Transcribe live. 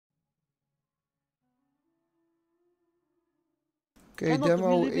Okay,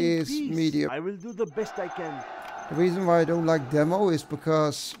 demo is medium. I will do the best I can. The reason why I don't like demo is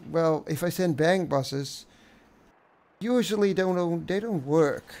because, well, if I send bang buses, usually they don't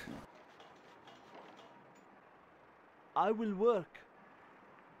work. I will work.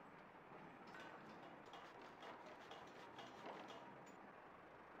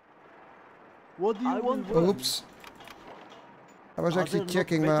 What do you want? Oops. I was actually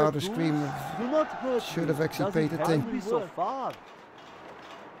checking my other screen. Do not hurt Should me. have actually Does paid it attention. have to be so far?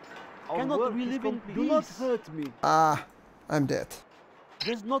 Cannot we live in peace? Do not hurt me. Ah, I'm dead.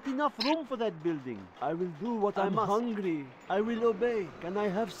 There's not enough room for that building. I will do what I must. I'm hungry. I will obey. Can I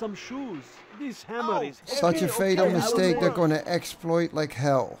have some shoes? This hammer is heavy. Such a fatal Okay, mistake they're gonna exploit like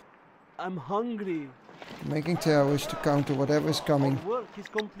hell. I'm hungry. Making towers to counter whatever is coming. Our work is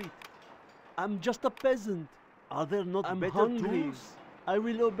complete. I'm just a peasant. Are there not better tools? I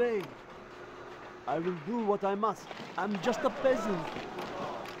will obey. I will do what I must. I'm just a peasant.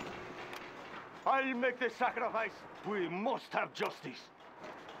 I'll make the sacrifice. We must have justice.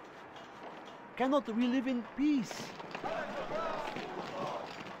 Cannot we live in peace?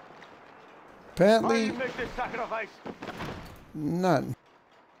 Apparently, I'll make the sacrifice. none.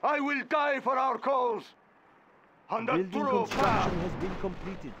 I will die for our cause. On the Building true construction path. has been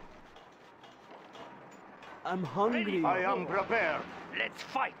completed. I'm hungry. I am prepared. Let's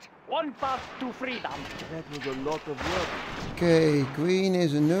fight. One path to freedom. That was a lot of work. Okay, green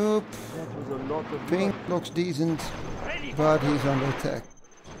is a noob. That was a lot of Pink work. looks decent, Ready. but he's under attack.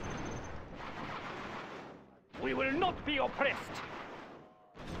 We will not be oppressed.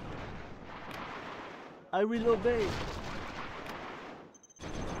 I will obey.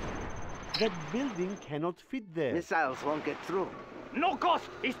 That building cannot fit there. Missiles won't get through. No cost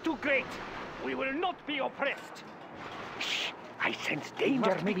is too great. We will not be oppressed. Shh. I sense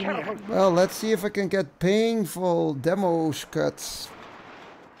danger. Be careful. Well, let's see if I can get painful demos cuts.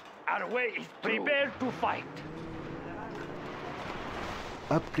 Our way is prepared to fight.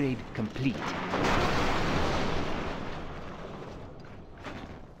 Upgrade complete.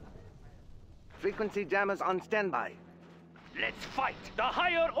 Frequency jammers on standby. Let's fight. The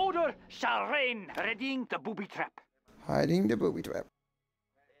higher order shall reign. Readying the booby trap. Hiding the booby trap.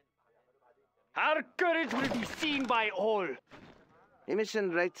 Our courage will be seen by all.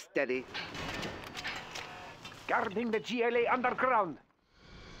 Emission rate steady. Guarding the GLA underground.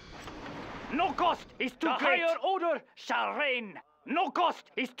 No cost is too great. The higher order shall reign. No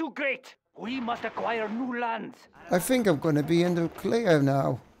cost is too great. We must acquire new lands. I think I'm gonna be in the clear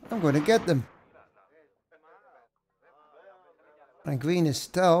now. I'm gonna get them. And green is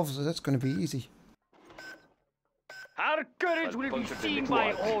stealth, so that's gonna be easy. Our courage will be seen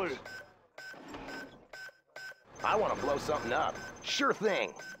by all. I want to blow something up. Sure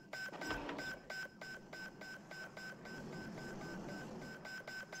thing.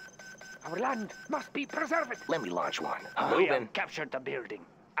 Our land must be preserved. Let me launch one. We Moving. have captured the building.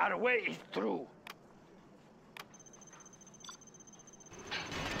 Our way is through.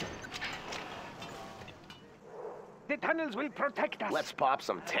 The tunnels will protect us. Let's pop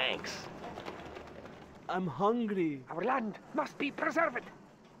some tanks. I'm hungry. Our land must be preserved.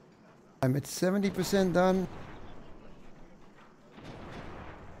 I'm at 70% done.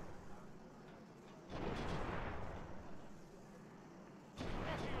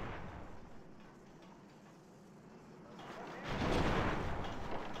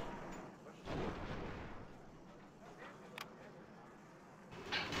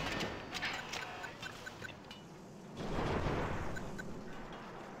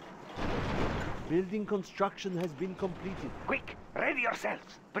 Building construction has been completed. Quick, ready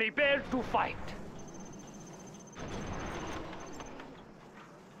yourselves. Prepare to fight.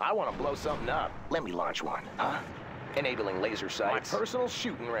 I want to blow something up. Let me launch one. Enabling laser sights. My personal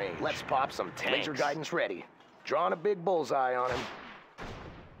shooting range. Let's pop some tanks. Laser guidance ready. Drawing a big bullseye on him.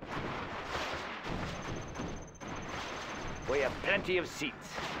 We have plenty of seats.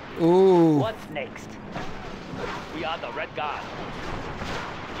 Ooh. What's next? We are the Red Guard.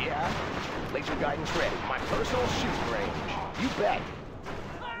 Yeah. Laser guidance ready. My personal shooting range. You bet.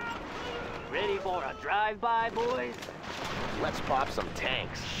 Ready for a drive-by, boys? Let's pop some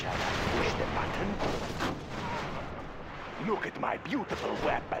tanks. Shall I push the button? Look at my beautiful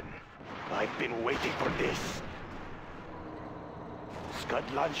weapon. I've been waiting for this. Scud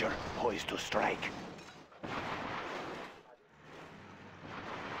launcher poised to strike.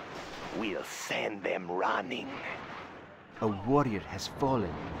 We'll send them running. A warrior has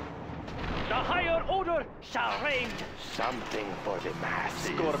fallen. The higher order shall reign. Something for the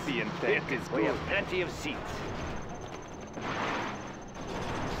masses. Scorpion tank is good. We have plenty of seats.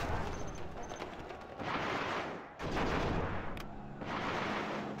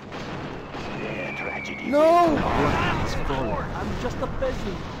 No! I'm just a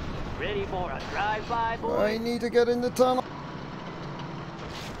peasant. Ready for a drive-by, boy? I need to get in the tunnel.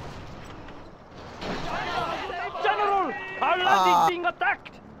 General! Our land is being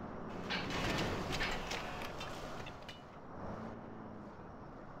attacked!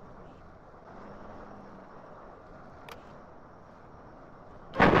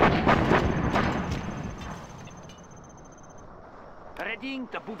 Readying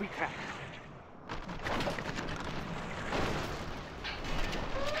the booby trap.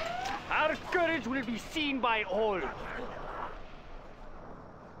 Our courage will be seen by all.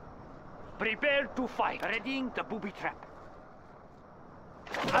 Prepare to fight. Readying the booby trap.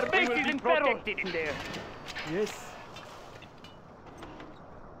 Our base is in protected in there. Yes.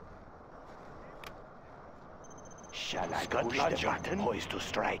 Shall I push the button? Poised to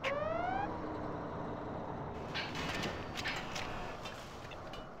strike.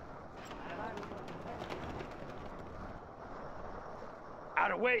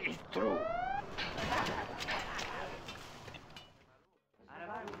 Our way is through.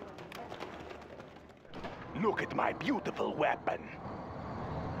 Look at my beautiful weapon.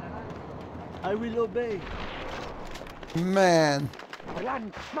 I will obey. Man. The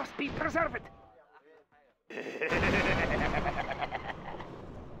land must be preserved.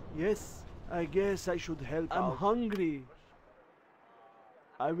 Yes, I guess I should help. I'm hungry.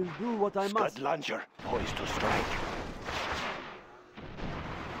 I will do what I must. Scud launcher, poised to strike.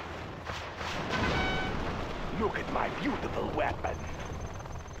 Look at my beautiful weapon.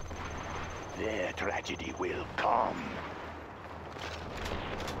 Their tragedy will come.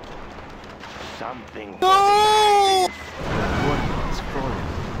 Something. No! Warrior is fallen.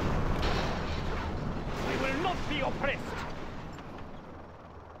 We will not be oppressed.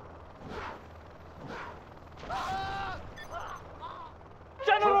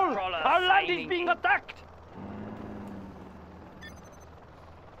 General! Our land is being attacked!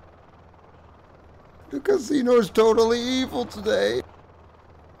 The casino is totally evil today.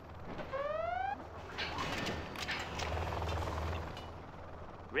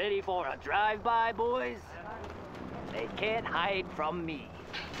 Ready for a drive-by, boys? They can't hide from me.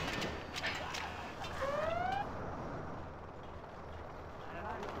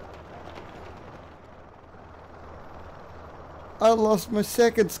 I lost my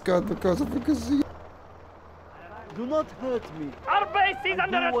second Scud because of a casino. Do not hurt me. Our base is I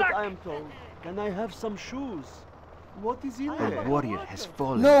under do what attack! I am told. Can I have some shoes? What is in A there? warrior has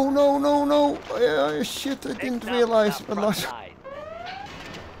fallen. No, no, no, no. Shit, I didn't realize. I lost.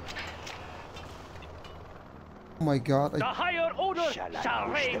 Oh my god. The higher order Shall I shall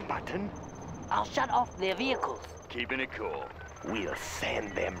push the reign. button? I'll shut off their vehicles. Keeping it cool. We'll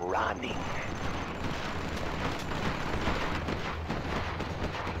send them running.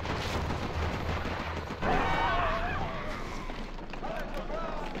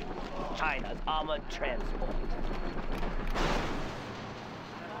 China's armored transport.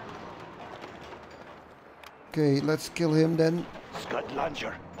 Okay, let's kill him then. Scud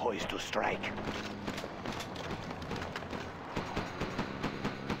launcher, poised to strike.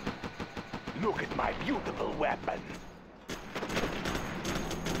 Look at my beautiful weapon.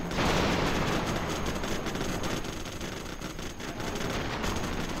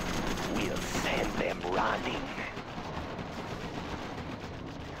 We'll send them running.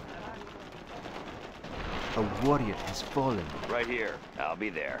 A warrior has fallen. Right here. I'll be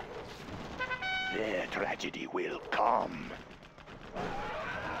there. Their tragedy will come.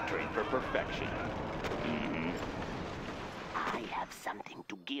 Train for perfection. I have something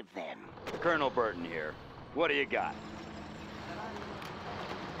to give them. Colonel Burton here. What do you got?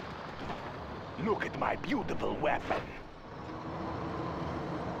 Look at my beautiful weapon.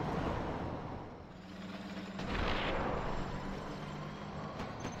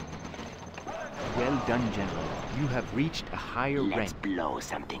 Well done, General. You have reached a higher Let's rank. blow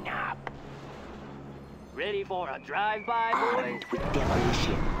something up. Ready for a drive-by, boys? Armed with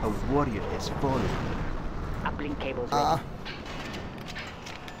demolition. A warrior has fallen. Uplink cables ready.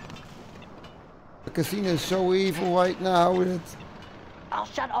 The casino is so evil right now. It's... I'll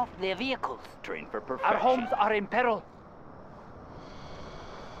shut off their vehicles. Train for perfection. Our homes are in peril.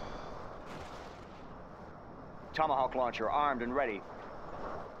 Tomahawk launcher armed and ready.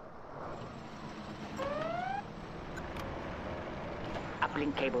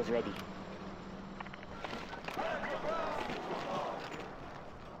 Uplink cables ready.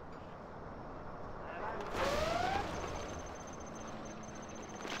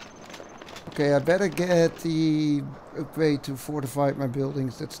 Okay, I better get the upgrade to fortify my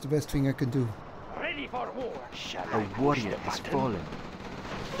buildings. That's the best thing I can do. Ready for war. Shall A I push warrior the has button? fallen.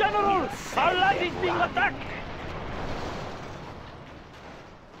 General! Our land is being attacked!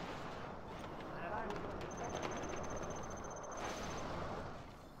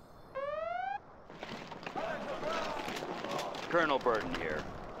 Colonel Burton here.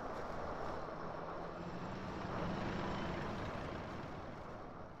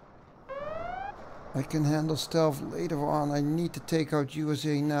 I can handle stealth later on. I need to take out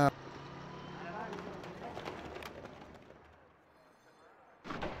USA now.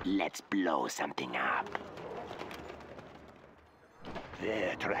 Let's blow something up.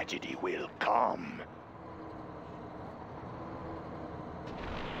 Their tragedy will come.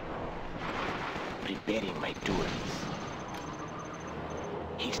 Preparing my tools.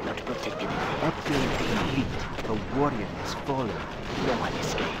 He's not protected. Upgrade complete. A warrior has fallen. No one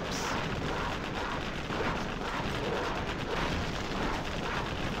escapes.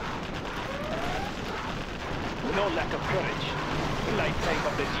 No lack of courage. Light tank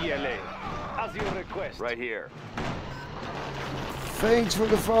of the GLA. As you request. Right here. Thanks for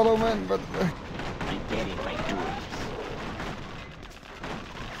the follow, man, but... Preparing my tools.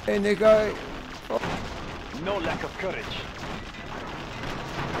 And the guy... No lack of courage.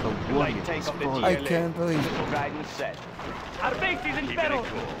 A warrior Light tank has of the fallen. I can't believe it. Missile guidance set. Our base is in peril.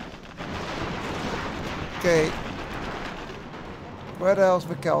 Okay. Where else,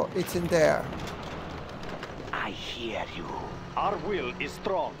 Mikkel? It's in there. I hear you. Our will is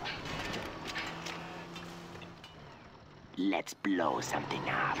strong. Let's blow something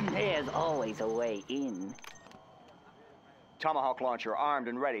up. There's always a way in. Tomahawk launcher armed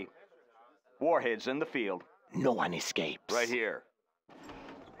and ready. Warheads in the field. No one escapes. Right here.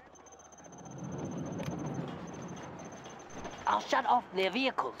 I'll shut off their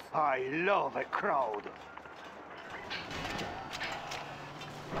vehicles. I love a crowd.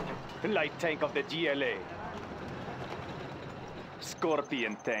 Light tank of the GLA.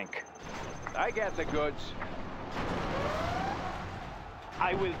 Scorpion tank. I got the goods.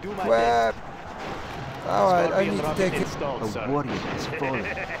 I will do my Where? best. Alright, I Scorpion need to rocket take it. installed, A sir. warrior has fallen.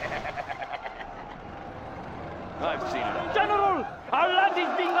 I've seen it all. General! Our land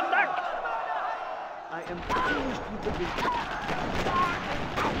is being attacked! I am finished with the business.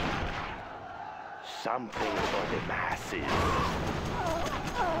 Something for the masses.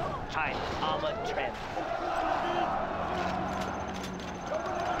 Time armored tramp.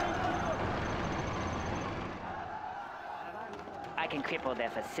 I can cripple their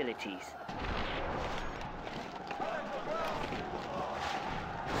facilities.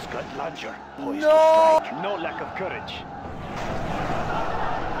 Scud launcher. Poised No! to strike. No lack of courage.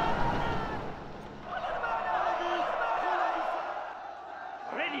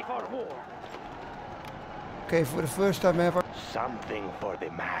 Ready for war. Okay, for the first time ever. Something for the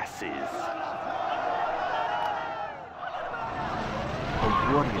masses.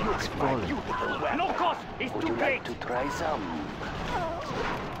 A warrior has fallen. Beautiful weapon. No cost is Would too you great. like to try some?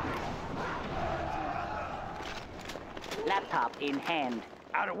 Laptop in hand.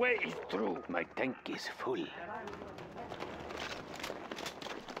 Our way is through. My tank is full.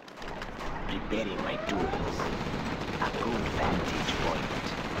 Preparing my tools. A good vantage point.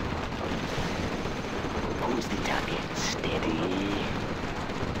 Who's the target? Steady.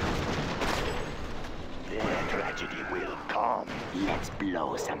 Their tragedy will come. Let's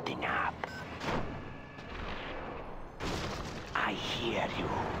blow something up. I hear you.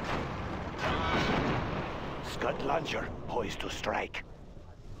 Scud launcher. Poised to strike.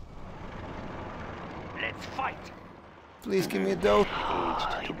 Let's fight. Please give me a dose.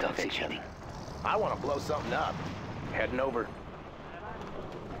 Aged to perfection. I want to blow something up. Heading over.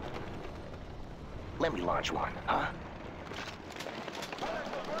 Let me launch one, huh?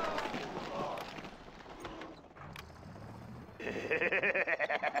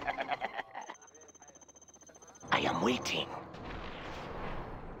 I am waiting.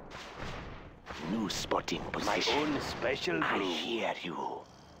 New spotting position. My own special I brew. hear you.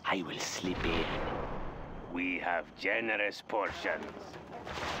 I will slip in. We have generous portions.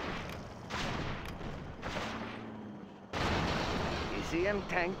 ECM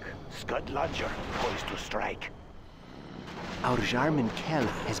tank. Scud launcher. Poised to strike. Our Jarman Kell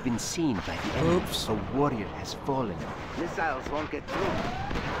has been seen by the enemy. Oops. A warrior has fallen. Missiles won't get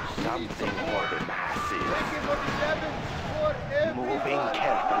through. Something for the masses. Moving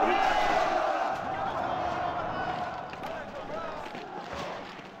carefully.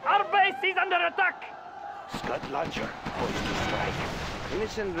 Our base is under attack. Scud launcher. Poised to strike.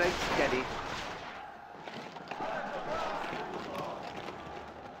 Mission rate steady.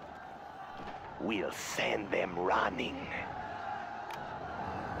 We'll send them running.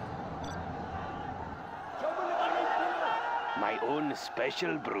 My own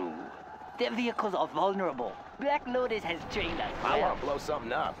special brew. Their vehicles are vulnerable. Black Lotus has trained us I well. want to blow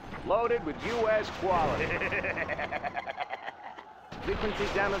something up. Loaded with U.S. quality. Frequency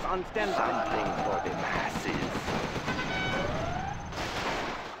jammers on standby. Something for the masses.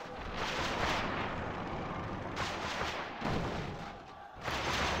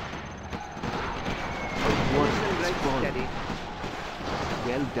 Ignition rate steady.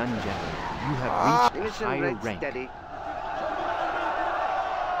 Well done, General. You have reached a Ignition higher rate rank. steady.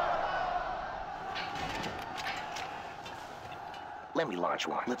 Let me launch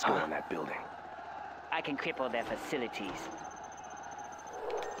one. Let's go in that building. I can cripple their facilities.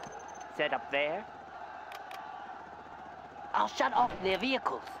 Set up there. I'll shut off their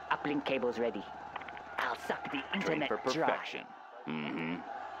vehicles. Uplink cables ready. I'll suck the Trained internet for dry. perfection. Mm-hmm.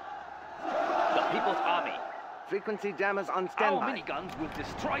 The People's Army. Frequency jammers on Our standby. miniguns will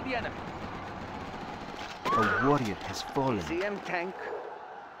destroy the enemy. A warrior has fallen. CM tank.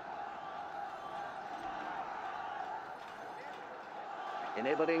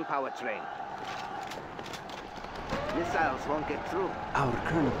 Enabling powertrain. Missiles won't get through. Our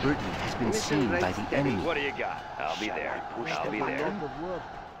Colonel Burton has been Mission seen rate by the steady. enemy. What do you got? I'll be there. I'll be there.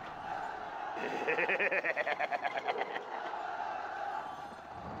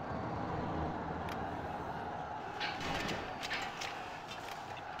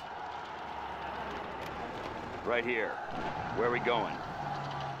 Right here. Where are we going?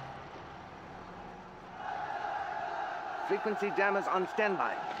 Frequency jammers on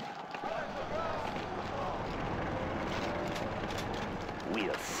standby.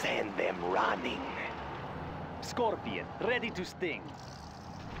 We'll send them running. Scorpion, ready to sting.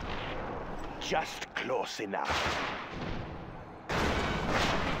 Just close enough.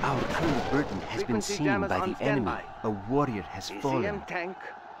 Our Colonel Burton has been Frequency seen jammers by on the enemy. standby. A warrior has fallen. ECM tank.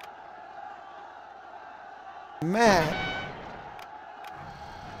 Man,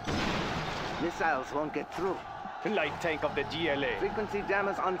 Missiles won't get through. Light tank of the GLA. Frequency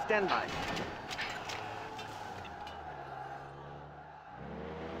jammers on standby.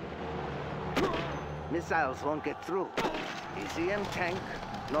 Missiles won't get through. ECM tank.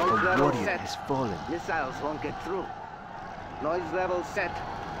 Noise A level warrior set. has fallen. Missiles won't get through. Noise level set.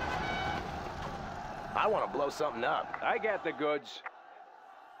 I want to blow something up. I got the goods.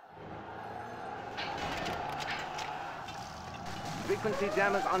 Frequency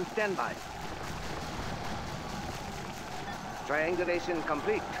jammers on standby. Triangulation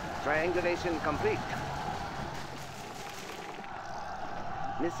complete. Triangulation complete.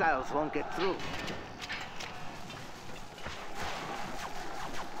 Missiles won't get through.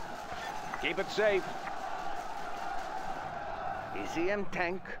 Keep it safe. ECM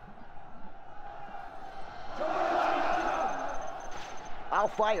tank. I'll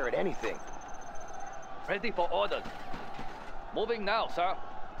fire at anything. Ready for orders. Moving now, sir.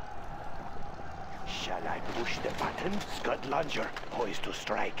 Shall I push the button? Scud launcher, poised to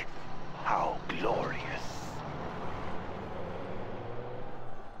strike. How glorious.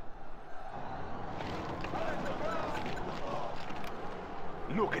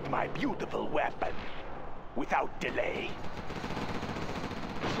 Look at my beautiful weapon. Without delay.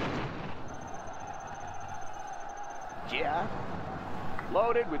 Yeah?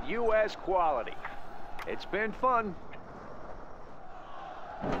 Loaded with U.S. quality. It's been fun.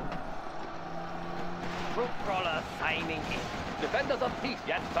 Troop crawler signing in. Defenders of peace,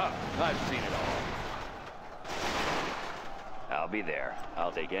 yes, sir. I've seen it all. I'll be there.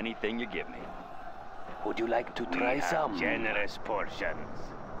 I'll take anything you give me. Would you like to try some? Generous portions.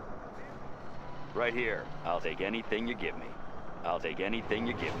 Right here. I'll take anything you give me. I'll take anything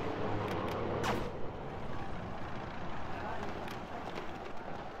you give me.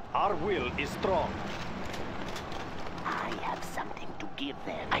 Our will is strong. I have something to give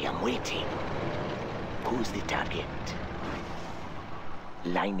them. I am waiting. Who's the target?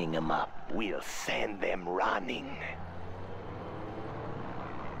 Lining them up. We'll send them running.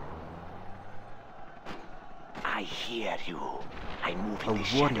 I hear you. I move in the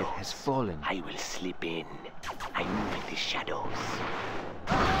A warrior shadows. has fallen. I will slip in. I move in the shadows.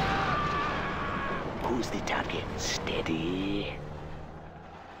 Who's the target? Steady.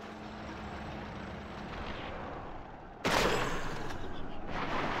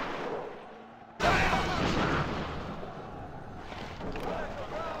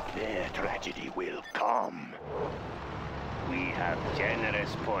 Their tragedy will come. We have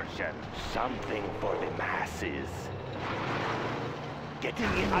generous portions. Something for the masses. Getting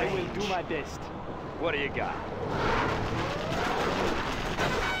in I range. will do my best. What do you got?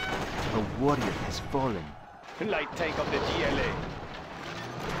 A warrior has fallen. Light tank of the GLA.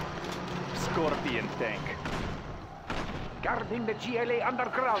 Scorpion tank. Guarding the GLA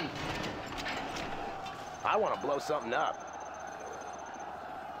underground. I want to blow something up.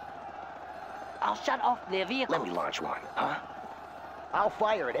 I'll shut off their vehicles. Let me launch one, huh? I'll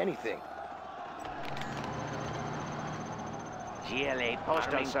fire at anything. GLA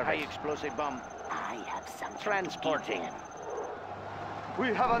postal service. High explosive bomb. I have some Transporting. We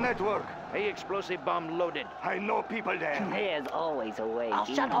have a network. High explosive bomb loaded. I know people there. There's always a way. I'll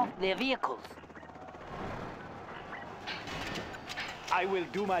shut off their vehicles. I will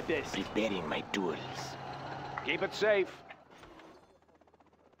do my best. Preparing my tools. Keep it safe.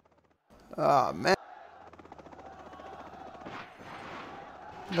 Ah, man.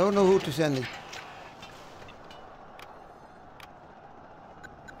 Don't know who to send it.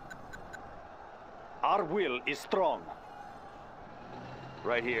 Our will is strong.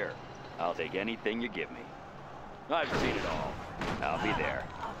 Right here. I'll take anything you give me. I've seen it all. I'll be there.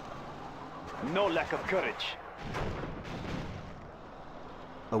 No lack of courage.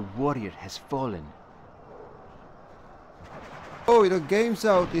 A warrior has fallen. Oh, the game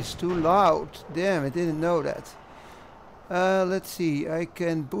sound is too loud. Damn, I didn't know that. Let's see. I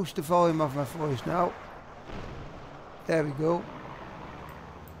can boost the volume of my voice now. There we go.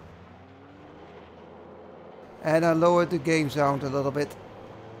 And I lowered the game sound a little bit.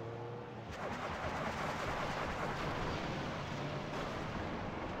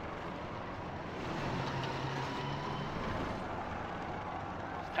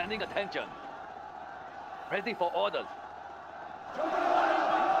 Standing attention. Ready for orders.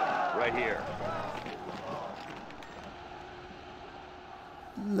 Right here.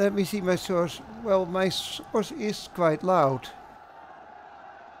 Let me see my source. Well, my source is quite loud.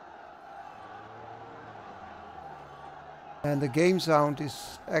 And the game sound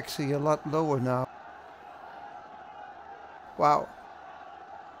is actually a lot lower now. Wow.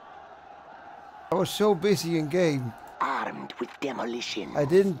 I was so busy in game. Armed with demolition. I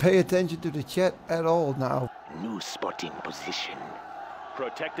didn't pay attention to the chat at all now. New spotting position.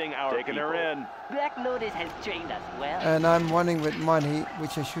 Protecting our Taking her in. Black Lotus has trained us well. And I'm running with money,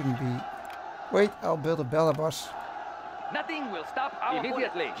 which I shouldn't be. Wait, I'll build a Bellabus. Nothing will stop our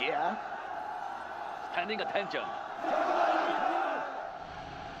Immediately. Yeah? Standing attention.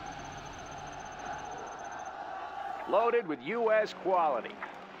 Loaded with U.S. quality.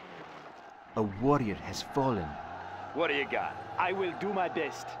 A warrior has fallen. What do you got? I will do my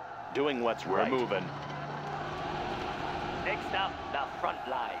best. Doing what's right. We're moving. Next up, the front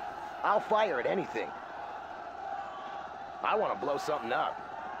line. I'll fire at anything. I want to blow something up.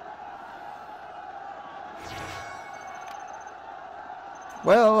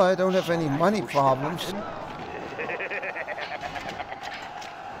 Well, I don't have any money problems.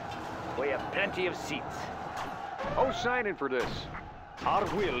 We have plenty of seats. Who's signing for this? Our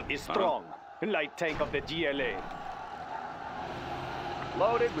will is strong. Light tank of the GLA.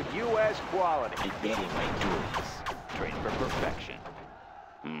 Loaded with U.S. quality. Preparing my tools. Trained for perfection.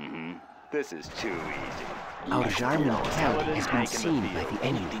 Mm-hmm. This is too easy. Our Jarman tank has been seen by the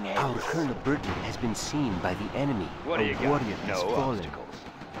enemy. Our Colonel Burton has been seen by the enemy. What do you A got? warrior has No fallen. obstacles.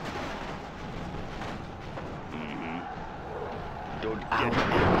 Mm-hmm. Don't Our get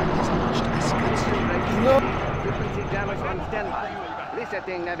ally has launched a Scotsman. Frequency damage on standby.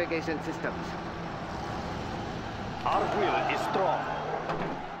 Resetting navigation systems. Our will is strong.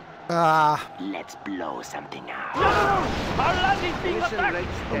 Ah, Let's blow something up. No! Our land is being Mission attacked! rate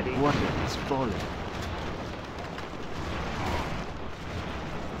steady. A warrior has fallen.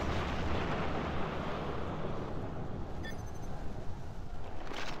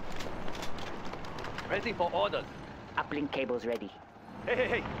 ready for orders. Uplink cables ready. Hey, hey,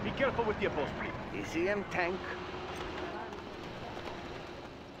 hey! Be careful with your post, please. ECM tank.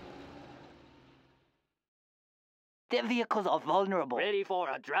 Their vehicles are vulnerable. Ready for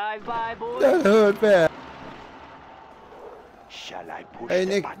a drive-by, boys? that hurt bad. Shall I push Hey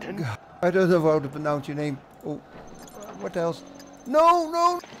the Nick, button? I don't know how to pronounce your name. Oh, what else? No,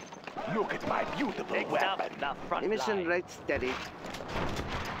 no! Look at my beautiful Next weapon. up, the front Emission line. rate steady.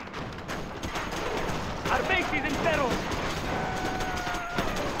 Our base is in peril!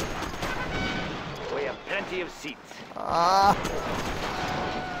 We have plenty of seats. Ah.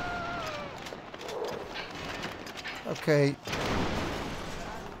 Okay.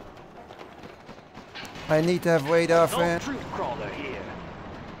 I need to have radar, No fan. truth crawler here.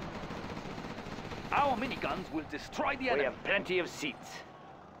 Our miniguns will destroy the We enemy. have plenty of seats.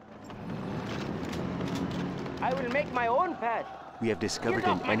 I will make my own pad. We have discovered Get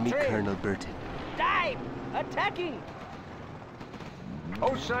an off my enemy train. Colonel Burton. Dive! Attacking!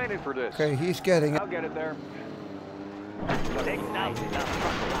 Who's signing for this? Okay, he's getting it. I'll get it there. Next up, the front line.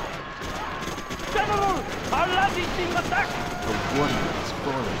 General! Our land Body being attacked! The warrior is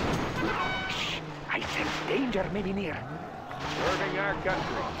falling. Shh! I sense danger may be near. Serving our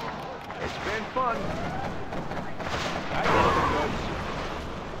country. It's been fun. I know the goods.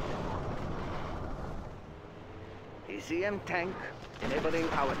 ECM tank enabling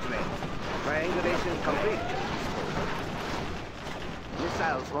powertrain. Triangulation complete.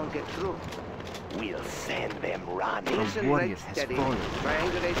 Missiles won't get through. We'll send them running. The warrior has steady. fallen.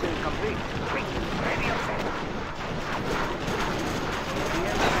 Triangulation complete. Radio set.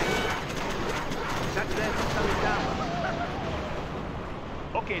 ECM tank. Shut their systems down.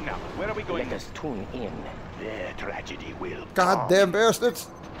 Okay, now, where are we going? Let us tune in. Their tragedy will Goddamn bastards!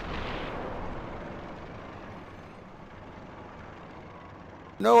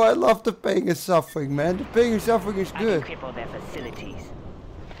 No, I love the pain and suffering, man. The pain and suffering is I good. can cripple their facilities.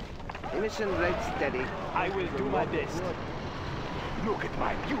 Emission rate steady. I will do my best. Look at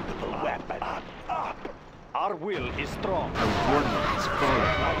my beautiful weapon. Up. Our will is strong. The warrior has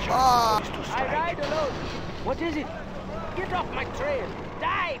fallen. I ride alone. What is it? Get off my trail.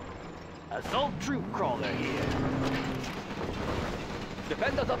 Dive! Assault troop crawler here.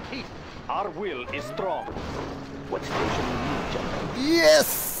 Defenders of peace. Our will is strong. What station you need, gentlemen?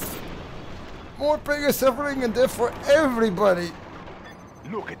 Yes! More pain and suffering and death for everybody.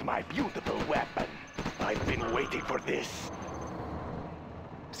 Look at my beautiful weapon. I've been waiting for this.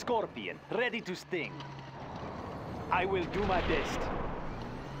 Scorpion, ready to sting. I will do my best.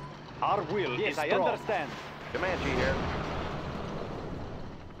 Our will is Yes, I strong. understand. Comanche here.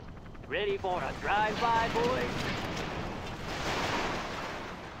 Ready for a drive-by, boys?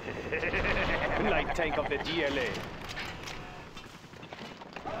 Light tank of the GLA.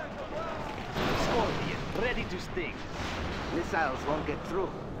 Scorpion, ready to sting. Missiles won't get through.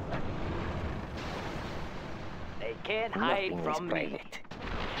 They can't hide Nothing from is me. private.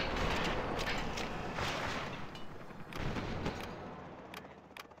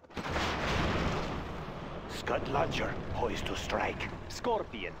 Scud launcher, poised to strike.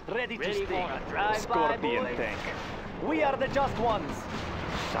 Scorpion, ready to Ready sting. for a drive-by, Scorpion boys? tank. We are the just ones.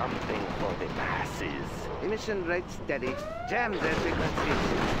 Something for the masses. Emission rate steady. Jam their frequencies.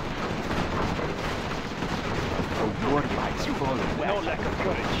 The warrior has fallen. No lack of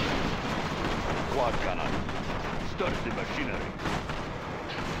courage. Quad cannon. Start the machinery.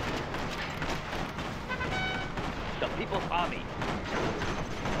 The People's Army.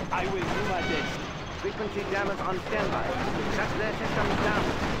 I will do my best. Frequency jammers on standby. Shut their systems down.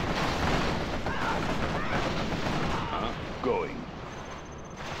 Going.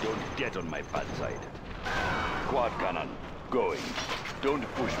 Don't get on my bad side. Quad cannon. Going. Don't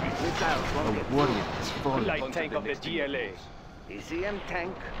push me. Missiles won't The get warrior has fallen. Light tank of the GLA. through. ECM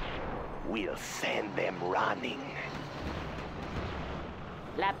tank. We'll send them running.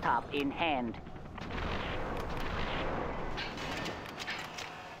 Laptop in hand.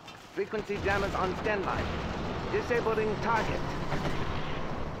 Frequency jammers on standby. Disabling target.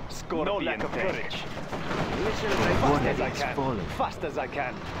 Scorpion No lack of tank. courage. Emission The rate warrior steady. has fallen. Fast as I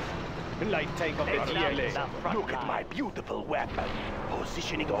can. Light tank of the GLA. Look at my beautiful weapon.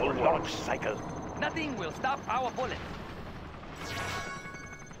 Positioning for launch cycle. Nothing will stop our bullets.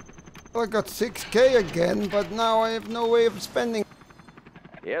 I got 6K again, but now I have no way of spending.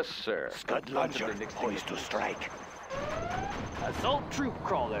 Yes, sir. Scud launcher, poised to strike. Assault troop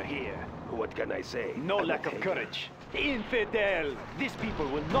crawler here. What can I say? No I'm lack okay. of courage. Infidel! These people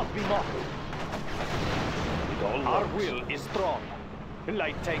will not be mocked. It all Our works. will is strong.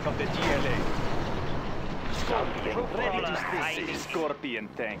 Light tank of the GLA. Something for Ready the to sting. masses. Scorpion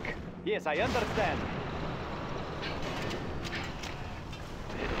tank. Yes, I understand.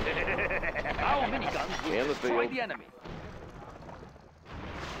 Our miniguns will destroy the enemy.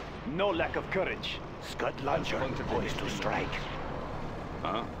 No lack of courage. Scud launcher, poised to strike.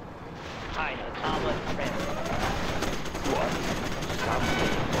 Huh? China's armored friend. What? Something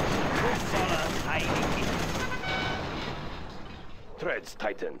for the masses. Threads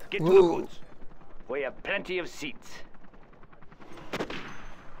tightened. Get Whoa. We have plenty of seats.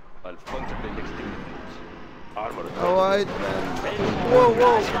 I'll puncture the next thing. Armor. Alright, man. Whoa,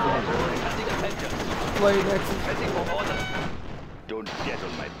 whoa. Play next. Don't get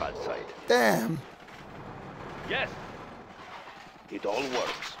on my bad side. Damn. Yes. It all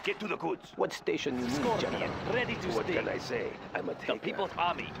works. Get to the goods. What station you need, Scorpion, gentlemen? ready to What sting. can I say? I'm a The taker. People's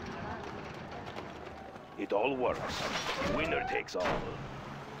Army. It all works. Winner takes all.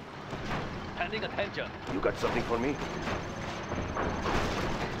 Pending attention. You got something for me?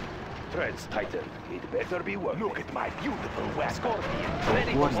 Threads tighten. It better be worth Look at my beautiful weapon. Scorpion, The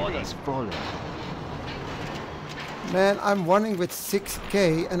ready for warrior sting. has fallen. Man, I'm running with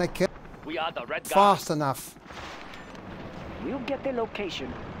 6K and I can't. We are the red guys. fast enough. We'll get the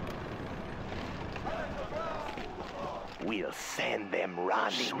location. We'll send them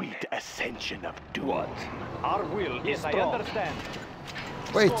running. Sweet ascension of doom. What? Our will is strong. I understand.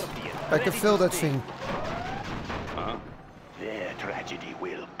 Wait, I can fill that thing. Huh? Their tragedy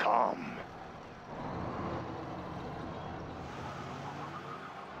will come.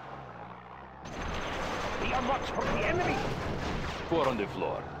 Be on watch for the enemy. Four on the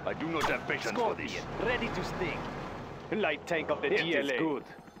floor. I do not have patience for this. Ready to sting. Light tank of the GLA. Good.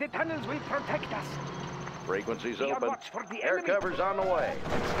 The tunnels will protect us. Frequencies Be on open. watch for the Air enemy. cover's on the way. A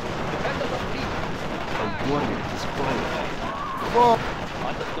warrior is fallen. Whoa.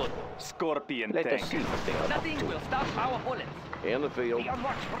 Understood. Scorpion Let tank. us see what they are up Nothing to. will stop our bullets. In the field. Be on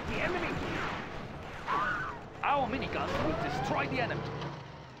watch for the enemy. Our miniguns will destroy the enemy.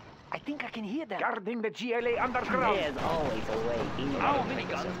 I think I can hear them. Guarding the GLA underground. There's always a way in. Our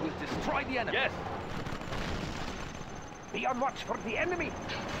miniguns will destroy the enemy. Yes. Be on watch for the enemy.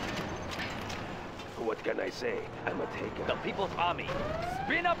 What can I say? I'm a taker. The People's Army.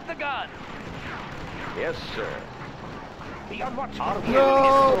 Spin up the gun. Yes, sir. Be on watch for the No! enemy.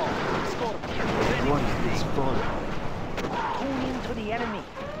 Warrior is fallen. Tune into the enemy.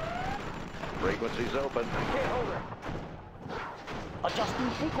 Frequencies open. Adjusting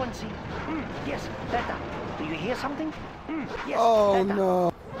frequency. Yes, better. Do you hear something? Yes, Oh better.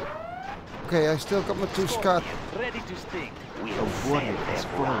 no. Okay, I still got my 2 Scott. Ready to sting. A warrior is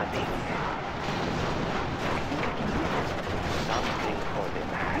fallen. Something for the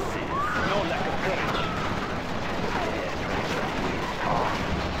masses. No lack of courage.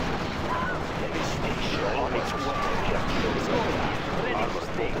 Devastation on its way. Ready to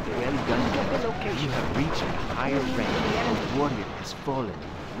sting. Well done. You have reached a higher rank. A warrior has fallen.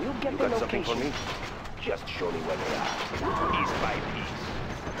 We'll get You the got something for location. me? Just show me where they are. Piece by piece.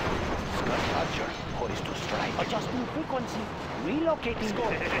 Scott Roger, poised to strike. Adjusting frequency. Relocating.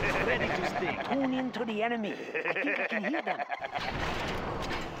 Ready to sting. Tune into the enemy. I think I can hear them.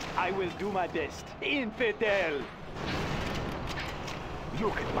 I will do my best. Infidel.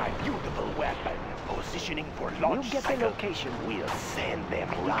 Look at my beautiful weapon. Positioning for launch We'll get the cycle. location. We'll send them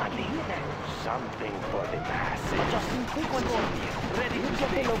running. Something for the masses. Adjusting frequency. Ready We'll to get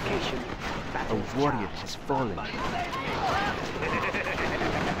the sting. location. A warrior has fallen.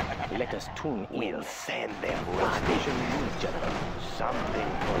 Let us tune in. We'll send them running. Something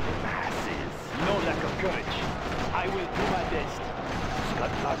for the masses. No lack of courage. I will do my best.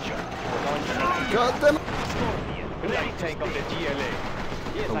 Scott Roger. Got them. Light tank of the GLA.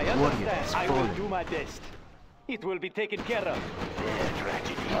 Yes, A I warrior understand. has I will fallen. do my best. It will be taken care of. Their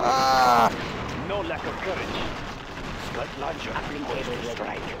tragedy. Ah! No lack of courage. Scott Roger. Uplink Poised cable to ready.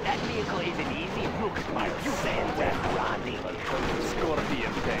 strike. That vehicle isn't easy. Look at my send them running.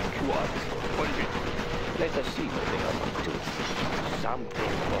 Scorpion tank. What? What is it? Let us see what they are up to.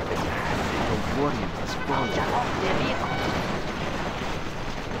 Something for the masses. A warrior has fallen. Shut off their vehicle.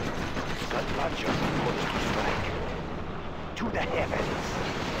 Scott Roger. Poised to strike. To the heavens.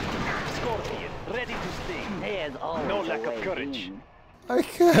 Scorpion. Ready to sting. There's always No a lack way of courage. in. I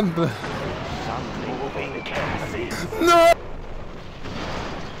can't. Some moving gases. No!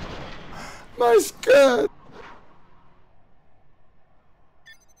 My Scott!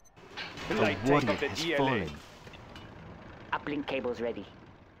 A Light tank warrior of the has GLA. fallen. Uplink cables ready.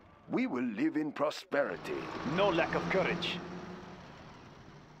 We will live in prosperity. No lack of courage.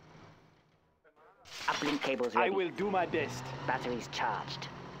 Uplink cables I ready. will do my best. Batteries charged.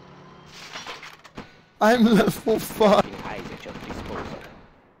 I'm level 5. Eyes at your disposal.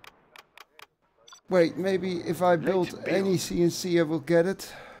 Wait, maybe if I build build. any CNC I will get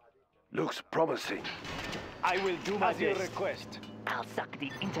it. Looks promising. I will do my As your best. request. I'll suck the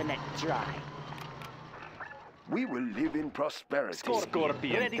internet dry. We will live in prosperity.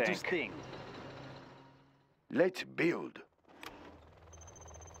 Scorpion Ready to tank. sting. Let's build.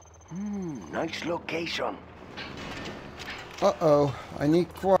 Nice location. Uh-oh, I need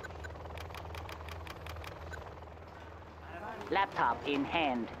Laptop in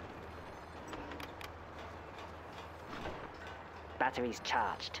hand. Batteries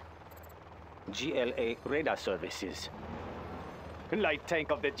charged. GLA radar services. Light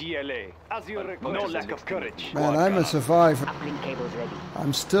tank of the GLA. As you request. No lack of courage. Man, I'm a survivor. Uplink cables ready.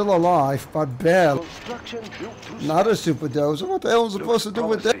 I'm still alive, but barely. Construction built to Not a super dozer. What the hell am I supposed to do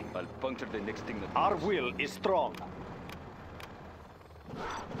with that? I'll puncture the next thing that Our will is strong.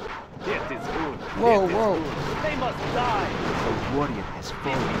 It is good. Whoa, It is whoa. good. They must die. A warrior has These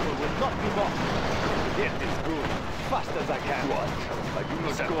fallen. people will not be mocked. It is good. Fast as I can. What? I do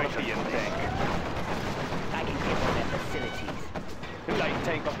not have patience Scorpion for this. tank. I can get to their facilities. Light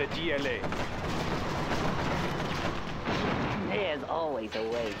tank of the GLA. There's always a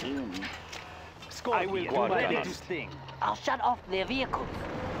way in. I will do my best. I'll shut off their vehicles.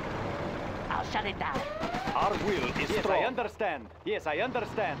 I'll shut it down. Our will is strong. Yes, I understand. Yes, I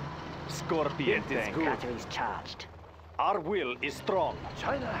understand. Scorpion tank. Batteries charged. Our will is strong.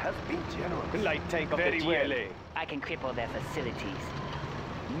 China has been generous. Light tank of the GLA. I can cripple their facilities.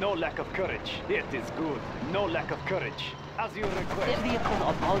 No lack of courage. It is good. No lack of courage. As you request. Their vehicles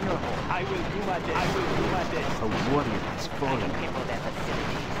are vulnerable. I will do my best. I will do my best. A warrior has I fallen. can cripple their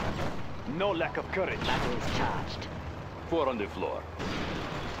facilities. No lack of courage. Batteries charged. 4 on the floor.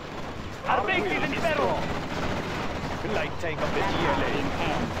 Our will is strong. Light tank of the GLA. In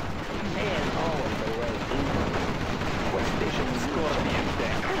hand. There's always a way in. What station? Scorpion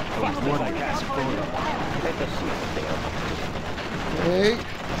tank. A warrior has fallen. Let us see what they are. Hey.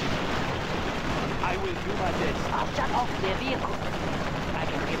 I will do my best. I'll shut off their vehicles. I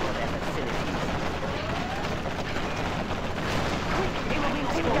can cripple their facilities. Quick, they will be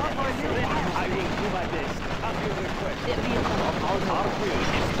waiting out for a little while. I will do my best. As you request. Their vehicles are vulnerable. Our will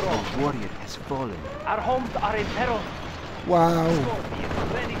is strong. A warrior has fallen. Our homes are in peril. Wow. Scorpion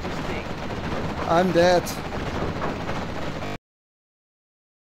ready to sting. I'm dead.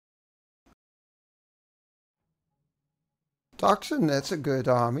 Toxin, that's a good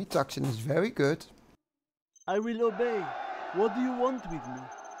army. Toxin is very good. I will obey. What do you want with me?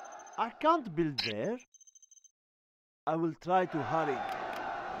 I can't build there. I will try to hurry.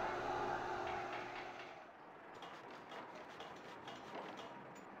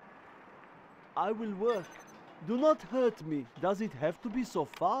 I will work. Do not hurt me. Does it have to be so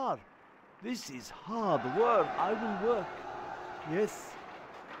far? This is hard work. I will work. Yes.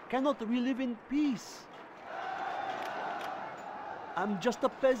 Cannot we live in peace? I'm just a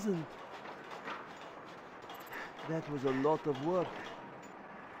peasant. That was a lot of work.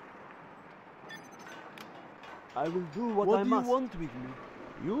 I will do what I must. What do you want with me?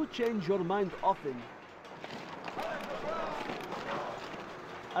 You change your mind often.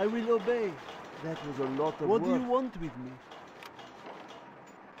 I will obey. That was a lot of work. What do you want with me?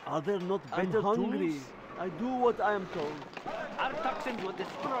 Are there not better hungry. Tools? I do what I am told. Our toxins will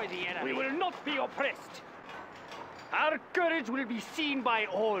destroy the enemy. We will not be oppressed. Our courage will be seen by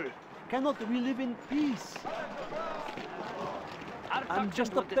all. Cannot we live in peace? I'm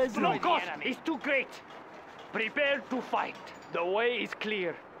just a peasant. No cost is too great. Prepare to fight. The way is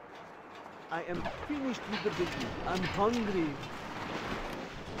clear. I am finished with the business. I'm hungry.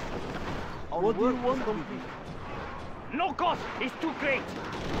 What do you want from me? No cost is too great.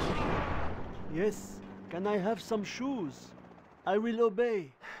 Yes. Can I have some shoes? I will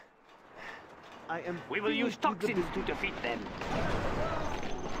obey. We will use toxins to defeat them.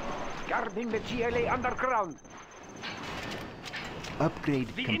 Guarding the GLA underground. Upgrade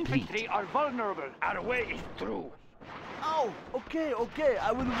The complete. infantry are vulnerable. Our way is through. Oh, okay,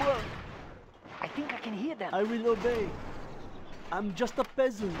 I will work. I think I can hear them. I will obey. I'm just a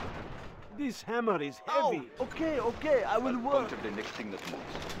peasant. This hammer is heavy. Oh, okay, I will work. The next thing that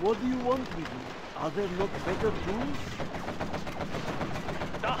moves. What do you want with me? Are there not better tools?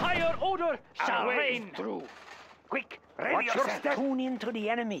 The higher order shall reign through. Quick, ready yourself. Tune into the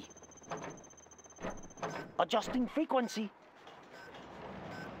enemy. Adjusting frequency.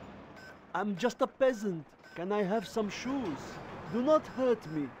 I'm just a peasant. Can I have some shoes? Do not hurt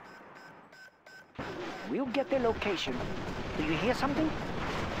me. We'll get their location. Do you hear something?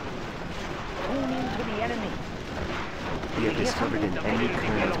 Tune into the enemy. We have discovered an enemy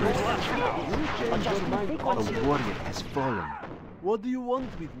current. A warrior has fallen. What do you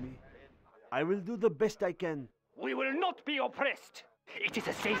want with me? I will do the best I can. We will not be oppressed. It is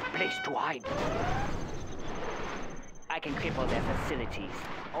a safe place to hide. I can cripple their facilities.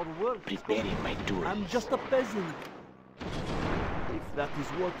 Our work. Preparing my tools. I'm just a peasant. If that is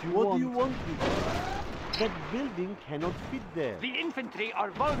what you want. What do you want with me? That building cannot fit there. The infantry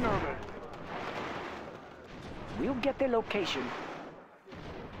are vulnerable. We'll get their location.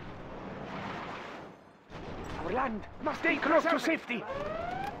 Our land must stay close to safety.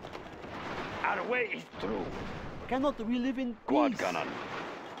 Our way is through. Cannot we live in peace? Quad cannon.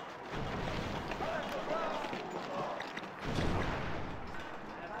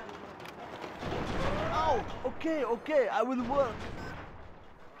 Oh, okay, I will work.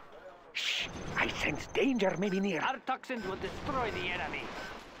 Shh! I sense danger may be near. Our toxins will destroy the enemy.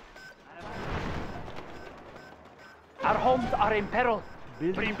 Our homes are in peril.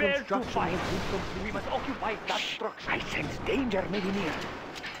 Building Prepare to fight. We must occupy that structure. I sense danger may be near.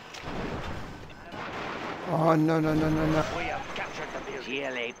 Oh, no. We have captured the building.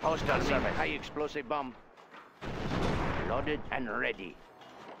 GLA postal service. High explosive bomb. Loaded and ready.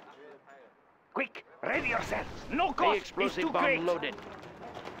 Quick, ready yourself. No The cost is explosive too bomb great. loaded.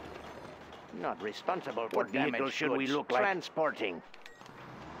 Not responsible for What vehicle damage should we goods. look like? Transporting.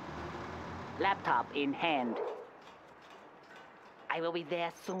 Laptop in hand. I will be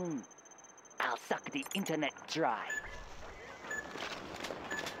there soon. I'll suck the internet dry.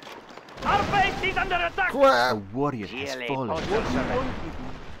 Our base is under attack. A warrior has GLA fallen. postal survey.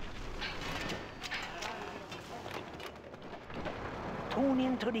 Tune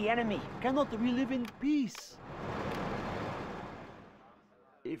into the enemy. Cannot we live in peace?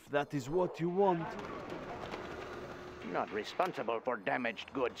 If that is what you want. Not responsible for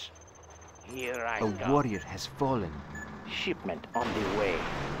damaged goods. Here I A go. warrior has fallen. Shipment on the way.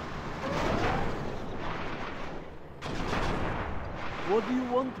 What do you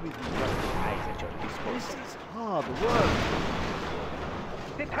want with me? Eyes at your disposal. This is hard work.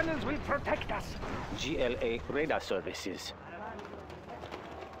 The tunnels will protect us. GLA radar services.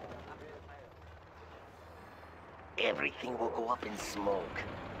 Everything will go up in smoke.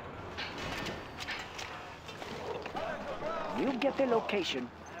 You get the location.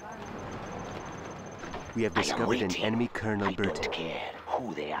 We have discovered an enemy kernel I Burton. don't care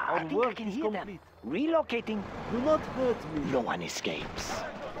who they are. Our I think I work can is hear them. complete. Relocating. Do not hurt me. No one escapes.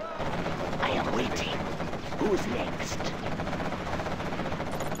 I am waiting. Who's next?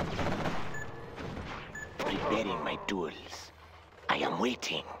 Preparing my tools. I am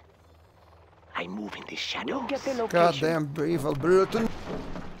waiting. I move in the shadows. We'll get the location. Goddamn evil Bruton.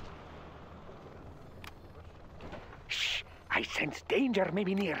 Shh! I sense danger may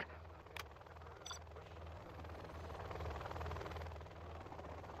be near.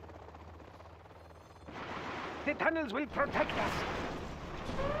 The tunnels will protect us.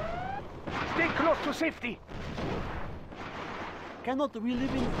 Stay close to safety. Cannot we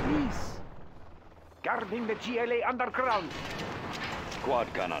live in peace? Guarding the GLA underground.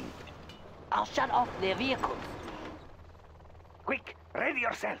 Quad cannon. I'll shut off their vehicles. Quick, ready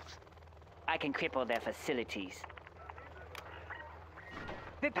yourselves. I can cripple their facilities.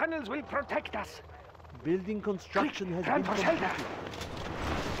 The tunnels will protect us. Building construction Quick, has been run for shelter. completed.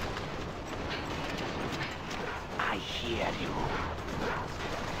 I hear you.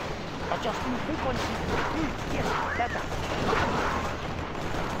 Adjusting frequency. Yes, better.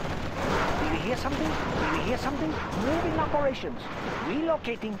 Do you hear something? Do you hear something? Moving operations.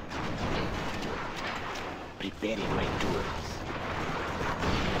 Relocating. Preparing my tools.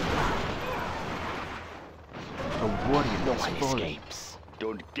 A warrior No has one fallen. escapes.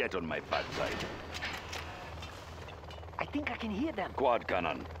 Don't get on my bad side. I think I can hear them. Quad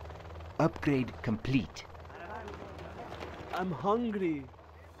cannon. Upgrade complete. I'm hungry.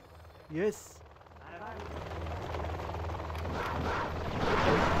 Yes.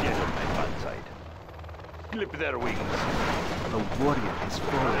 Don't get on my bad side. Clip their wings. A warrior has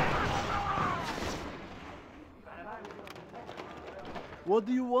fallen. What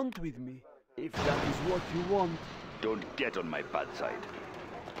do you want with me? If that is what you want. Don't get on my bad side.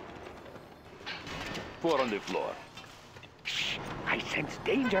 4 on the floor. Shh! I sense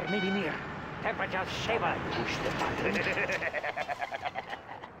danger may be near. Temperature saver. Push the button.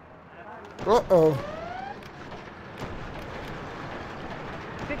 Uh-oh.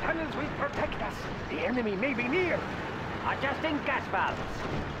 The tunnels will protect us. The enemy may be near. Adjusting gas valves.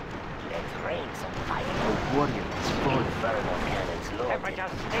 Let's rain some fire. A warrior has fallen. Infernal cannons loaded. Temperature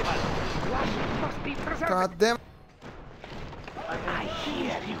stable. One must be preserved. Goddamn. I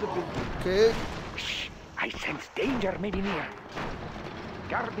hear you. Okay. Shh! I sense danger may be near.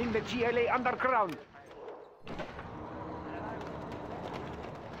 Guarding the GLA underground.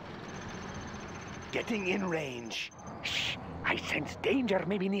 Getting in range. Shh! I sense danger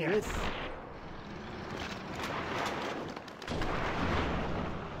may be near. Yes.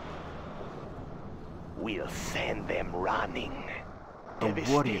 We'll send them running. A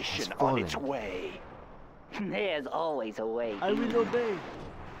warrior has Devastation on fallen. its way. There's always a way. I will obey.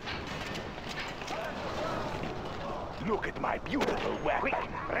 Look at my beautiful weapon. Quick,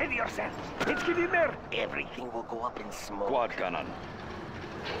 ready yourself. Let's get in there. Everything will go up in smoke. Quad cannon.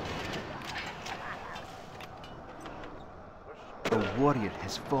 A warrior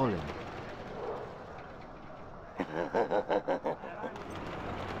has fallen.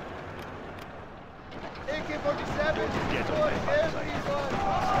 AK-47 Get on my bad side.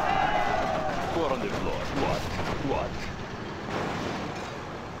 4 on the floor. What?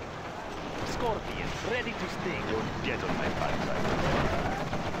 Scorpion, ready to sting. Don't get on my bad side.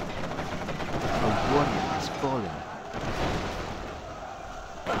 A warrior has fallen.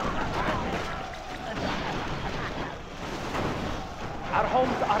 Our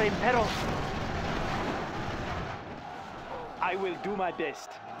homes are in peril. do my best.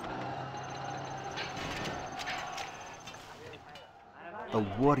 A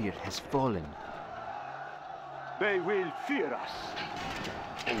warrior has fallen. They will fear us.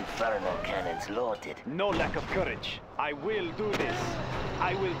 Infernal cannons loaded. No lack of courage. I will do this.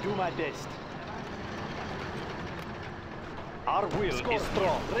 I will do my best. Our will is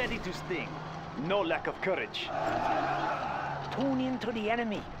strong, ready to sting. No lack of courage. Tune into the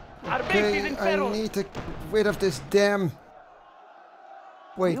enemy. Our base is Okay, in I peril. need to get rid of this damn...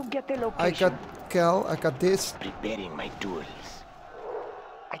 Wait, You get the I location. got Cal, I got this. Preparing my tools.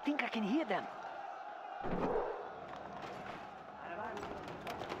 I think I can hear them.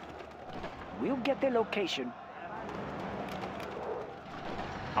 We'll get the location.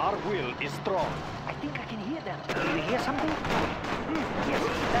 Our will is strong. I think I can hear them. Do you hear something? Yes,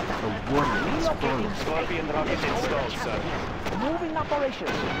 that's A warrior has fallen. Scorpion rocket installed, sir. moving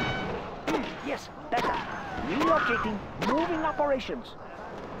operations. Yes, better. Relocating, moving operations.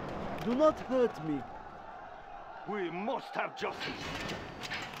 Do not hurt me. We must have justice.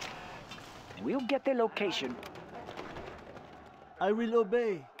 We'll get the location. I will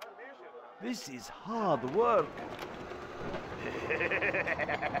obey. This is hard work.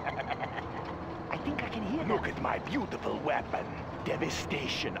 I think I can hear them. Look at my beautiful weapon.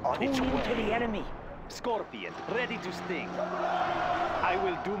 Devastation on Tune its into way. the enemy. Scorpion, ready to sting. I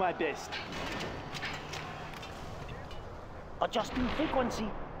will do my best. Adjusting frequency.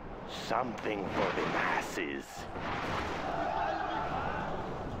 Something for the masses.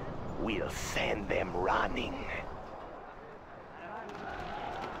 We'll send them running.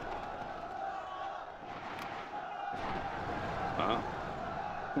 Huh?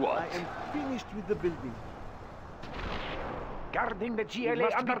 What? I am finished with the building. Guarding the You GLA must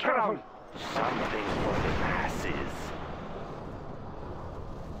be underground. Something for the masses.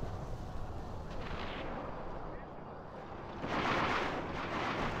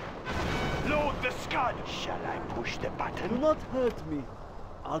 Load the scud! Shall I push the Do button? not hurt me.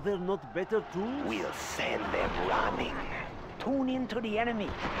 Are there not better tools? We'll send them running. Tune into the enemy.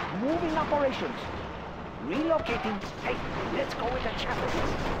 Moving operations. Relocating. Hey, let's go with the chapel.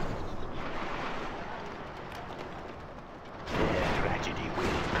 Their tragedy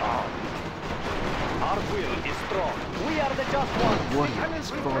will come. Our will is strong. We are the just ones. Warrior has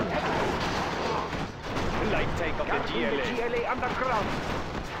fallen. Light tank of the Guarding the GLA. GLA underground.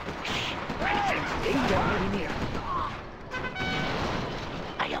 I sense danger very near.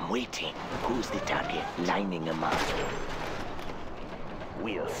 I am waiting. Who's the target? Lining them up.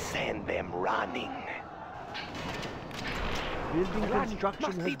 We'll send them running. Building construction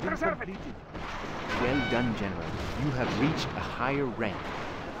must has be been preserved. completed. Well done, General. You have reached a higher rank.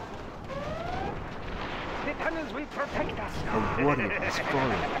 The tunnels will protect us. A warrior has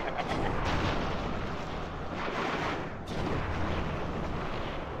fallen.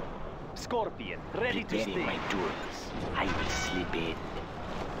 Scorpion, ready to Preparing sting. my tools. I will slip in.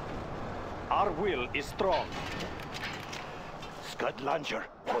 Our will is strong. Scud launcher,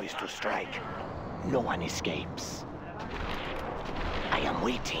 poised to strike. No one escapes. I am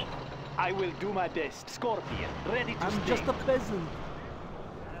waiting. I will do my best. Scorpion, ready to I'm sting. just a peasant.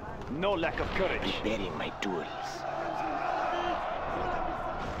 No lack of courage. Preparing my tools.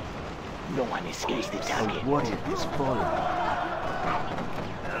 No one escapes the A target. warrior has fallen.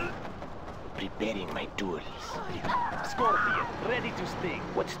 Preparing my tools. Scorpion, ready to sting.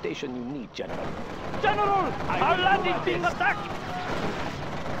 What station you need, General? General, I our will landing do my being best. attacked.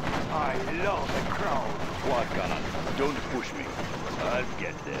 I love the crowd. Quad cannon, don't push me. I'll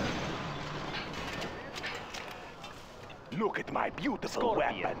get there. Look at my beautiful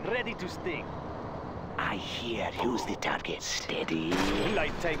Scorpion, weapon. ready to sting. I hear who's the target. Steady.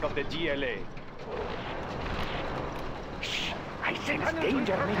 Light tank of the GLA. Shh. I sense Tunnels will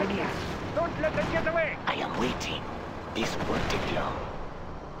danger protect very near. us. Don't let them get away. I am waiting. This won't take long.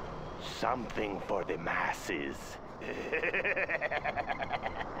 Something for the masses.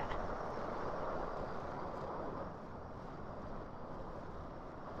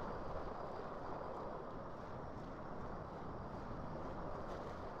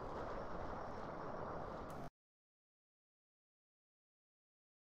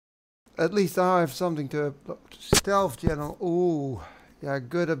 At least I have something to upload. Stealth General. Ooh. Yeah,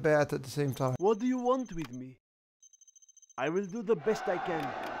 good or bad at the same time. What do you want with me? I will do the best I can.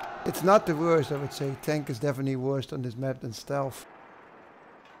 It's not the worst, I would say. Tank is definitely worse on this map than Stealth.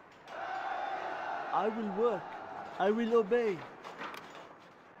 I will work. I will obey.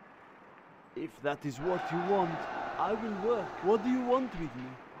 If that is what you want, I will work. What do you want with me?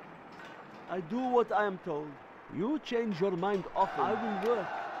 I do what I am told. You change your mind often. I will work.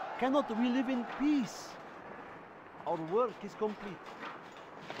 Cannot we live in peace? Our work is complete.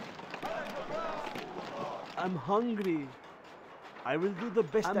 I'm hungry. I will do the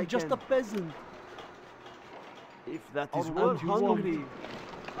best I can. I'm just a peasant. If that is what you want.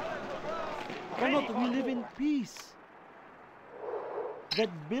 Cannot we live in peace? That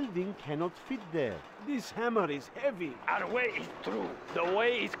building cannot fit there. This hammer is heavy. Our way is through. The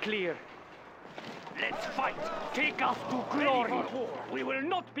way is clear. Let's fight. Take us to glory. We will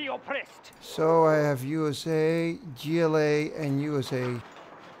not be oppressed. So I have USA, GLA and USA.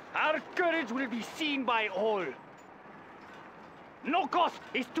 Our courage will be seen by all. No cost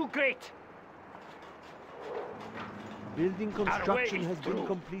is too great. Building construction has been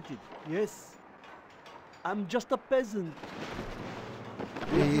completed. Yes. I'm just a peasant.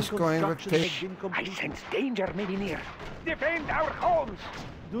 He's going with fish. I sense danger may be near. Defend our homes!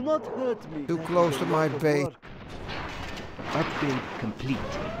 Do not hurt me. Too close to my bait. Upgrade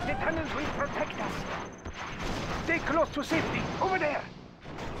complete. The tunnels will protect us. Stay close to safety. Over there.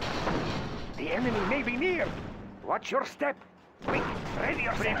 The enemy may be near. Watch your step. Quick, ready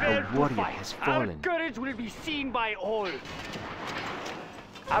yourself. A warrior has fallen. Our courage will be seen by all.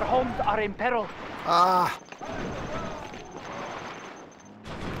 Our homes are in peril. Ah!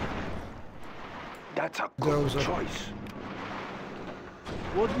 That's a good choice.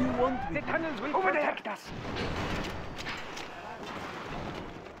 What do you want with the tunnels will protect us.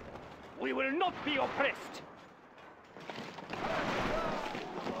 We will not be oppressed.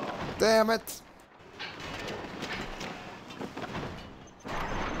 Damn it!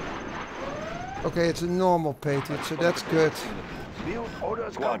 Okay, it's a normal Patriot, so that's good. Build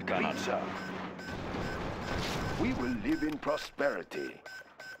orders complete, sir. We will live in prosperity.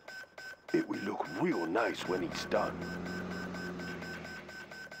 It will look real nice when it's done.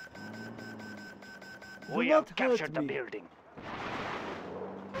 We have captured the building.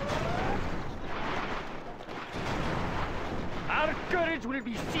 Our courage will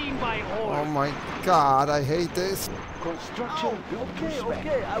be seen by all. Oh my god, I hate this. Construction built to spec.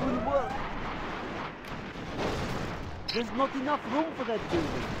 Okay, I will work. There's not enough room for that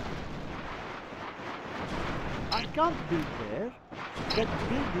building. I can't build there. That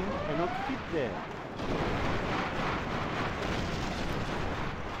building cannot fit there.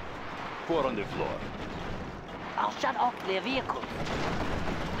 4 on the floor. I'll shut off their vehicles.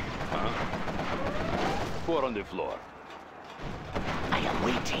 4 on the floor. I am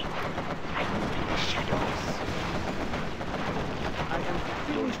waiting. I move in the shadows. I am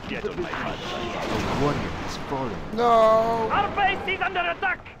finished Get with on the my business. side. A warrior has fallen. No! Our base is under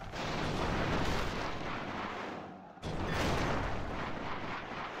attack.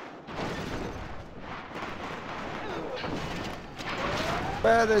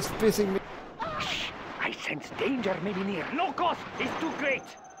 That is pissing me. Shh! I sense danger may be near. No cost is too great.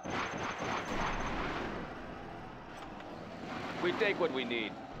 We take what we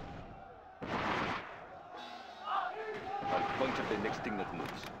need. I'll puncture the next thing that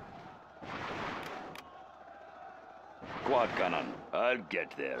moves. Quad cannon. I'll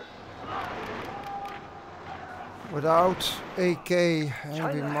get there. Without AK,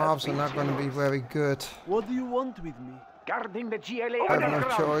 heavy mobs are not going to be very good. What do you want with me? Guarding the GLA. I have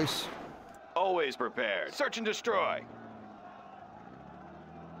no choice. Always prepared. Search and destroy.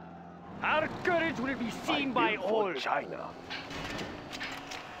 Our courage will be seen by all. China.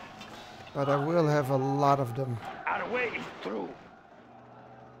 But I will have a lot of them. Our way is through.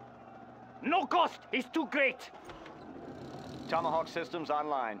 No cost is too great. Tomahawk systems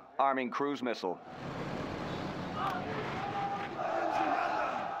online. Arming cruise missile.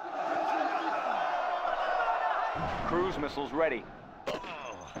 Cruise missiles ready.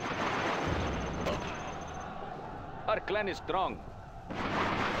 Our clan is strong.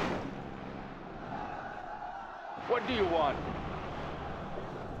 What do you want?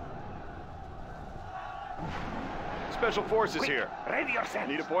 Special forces here. Ready yourself.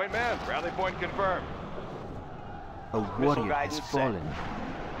 Need a point man. Rally point confirmed. A warrior has fallen.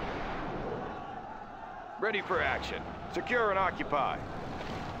 Ready for action. Secure and occupy.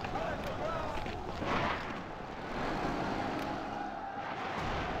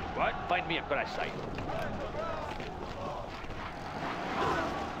 What? Find me a crash site.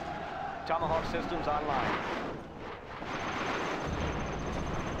 Tomahawk systems online.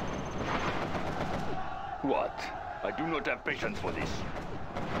 What? I do not have patience for this.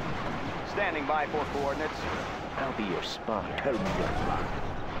 Standing by for coordinates. I'll be your spotter. Tell me your plan.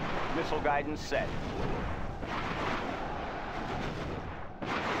 Missile guidance set.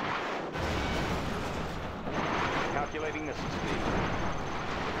 Calculating missile speed.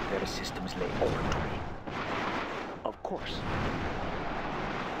 Their systems lay open to me. Of course.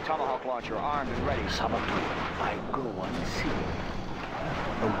 Tomahawk launcher armed and ready. Sabato, I go unseen.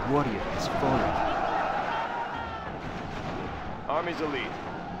 A warrior has fallen. Army's elite.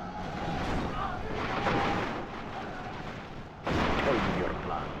 Tell me your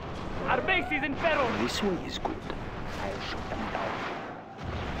plan. Our base is in peril. This way is good. I'll shoot them down.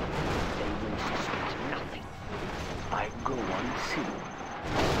 They will suspect nothing. I go unseen.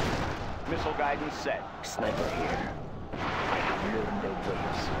 Missile guidance set. Sniper here. I have learned their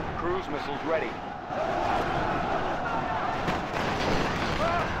ways. Cruise missiles ready.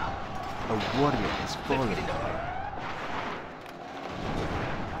 A warrior has fallen.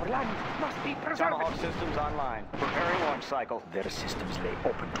 Our land must be preserved. Tomahawk systems online. Preparing launch cycle. Their systems lay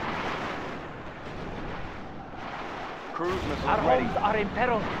open to me. Cruise missiles Our ready. homes are in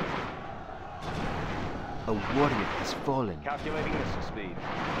peril. A warrior has fallen. Calculating missile speed.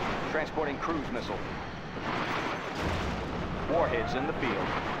 Transporting cruise missile. Warheads in the field.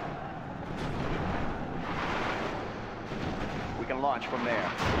 We can launch from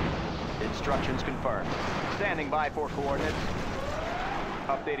there. Instructions confirmed. Standing by for coordinates.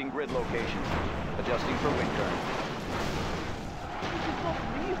 Updating grid location. Adjusting for wind current.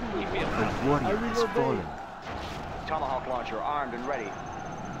 A warrior has fallen. Tomahawk launcher armed and ready.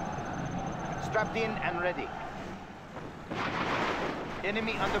 Strapped in and ready.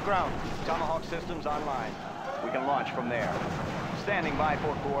 Enemy underground. Tomahawk systems online. We can launch from there. Standing by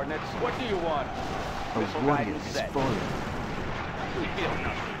for coordinates. What do you want? A Missile warrior guidance has set. fallen. We feel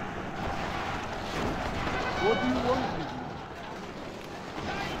nothing. What do you want with me?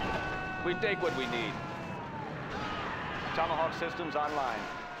 We take what we need. Tomahawk systems online.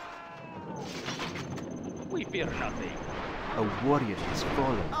 We fear nothing. A warrior has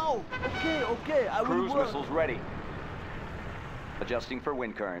fallen. Oh, okay, I will Cruise work. missiles ready. Adjusting for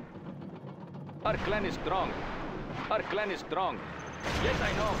wind current. Our clan is strong. Our clan is strong. Yes,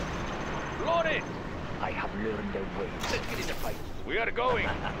 I know. Load it! I have learned their ways. Let's get in the fight. We are going.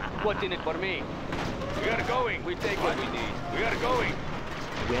 What's in it for me? We are going. We take what we need. We are going.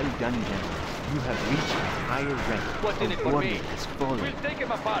 Well done, gentlemen. You have reached a higher rank. What's in it A for warrior me? has fallen. We'll take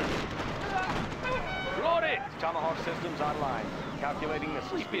him apart. Load it! Tomahawk systems online. Calculating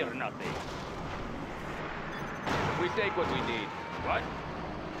missile We speed. fear nothing. We take what we need. What?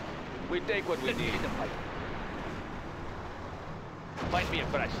 We take what we need. Find me a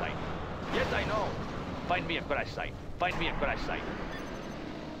crash site. Yes, I know. Find me a crash site. Find me a crash site.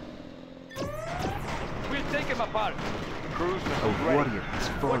 We'll take him apart. Cruise A missiles ready. warrior has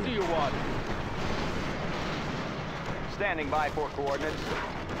What fallen. do you want? Standing by for coordinates.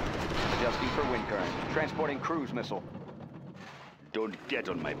 Adjusting for wind current. Transporting cruise missile. Don't get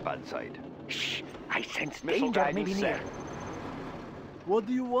on my bad side. Shh! I sense Missile danger maybe guidance near. set. What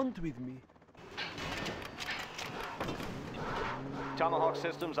do you want with me? Tomahawk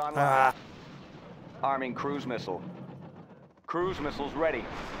systems online. Arming cruise missile. Cruise missiles ready.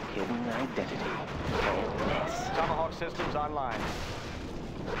 Hidden identity. Yes. Tomahawk systems online.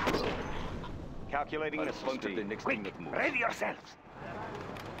 Calculating missile Puncture the speed. next thing Quick, that moves. ready yourselves.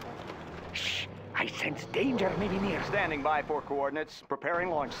 Shh! I sense danger maybe near. Standing by for coordinates. Preparing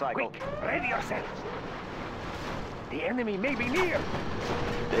launch cycle. Quick, ready yourselves. The enemy may be near.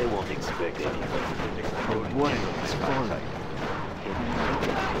 They won't expect anything. A warrior has fallen. Hidden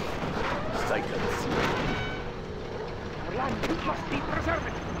identity. Silence. Our land must be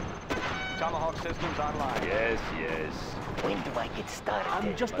preserved. Tomahawk systems online. Yes, yes. When do I get started?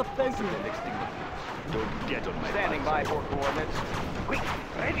 I'm just a peasant. The next thing that moves. Don't get on my Standing bad by side. for coordinates. Quick,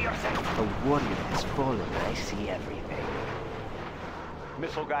 ready yourselves. A warrior has fallen. I see everything.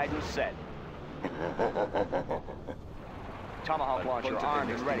 Missile guidance set. Tomahawk launcher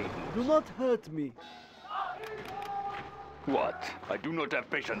armed and ready. Do not hurt me. What? I do not have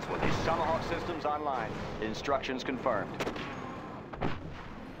patience for this. Tomahawk systems online. Instructions confirmed.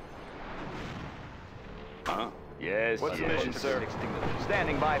 Huh? Yes. What's the yes. mission, sir?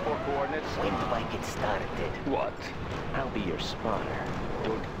 Standing by for coordinates. When do I get started? What? I'll be your spotter.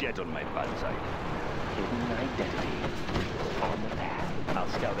 Don't get on my bad side. Hidden identity. On the path. I'll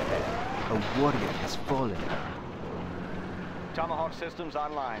scout ahead. A warrior has fallen. Tomahawk systems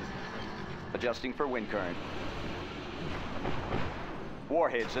online. Adjusting for wind current.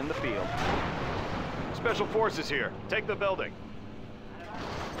 Warheads in the field. Special forces here. Take the building.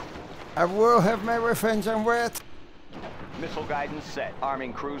 I will have my revenge on Red. Missile guidance set.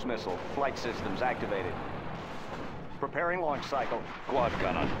 Arming cruise missile. Flight systems activated. Preparing launch cycle. Quad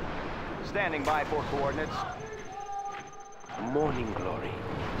cannon. Standing by for coordinates. Morning glory.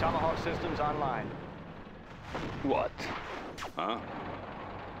 Tomahawk systems online. What? Huh?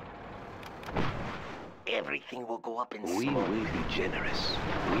 Everything will go up in We smoke. will be generous.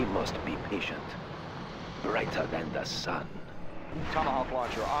 We must be patient. Brighter than the sun. Tomahawk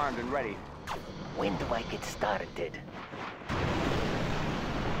launcher armed and ready. When do I get started?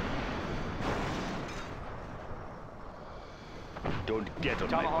 Don't get on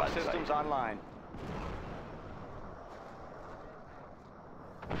my Tomahawk bad systems side. online.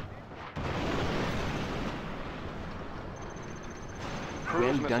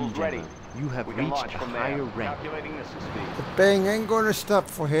 Well Cruise done, missiles ready. General. You have We can reached launch a from higher there. rank. Calculating missile speed. The bang ain't gonna stop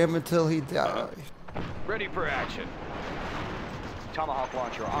for him until he dies. Ready for action. Tomahawk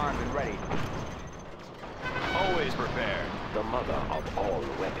launcher armed and ready. Always prepared. The mother of all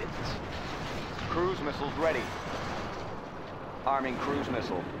weapons. Cruise missiles ready. Arming cruise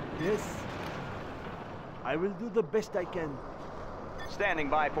missile. Yes. I will do the best I can. Standing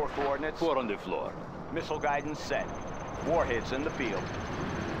by for coordinates. 4 on the floor. Missile guidance set. Warheads in the field.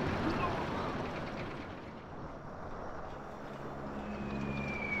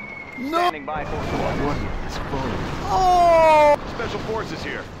 No! Standing by for coordinates. Warrior has fallen. Oh! Special forces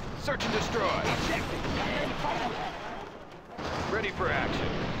here. Search and destroy. Ready for action.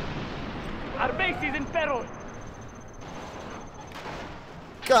 Our base is in peril.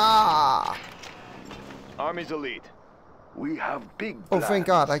 Gah! Army's elite. We have big Oh, plans. thank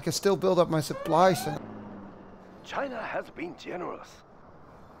God, I can still build up my supplies. China has been generous.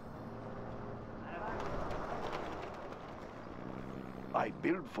 I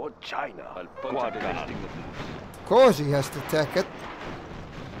build for China. I'll puncture the listing of moves. Of course he has to attack it.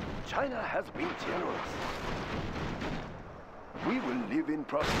 China has been generous. We will live in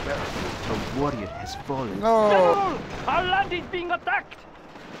prosperity. A warrior has fallen. No! General, our land is being attacked.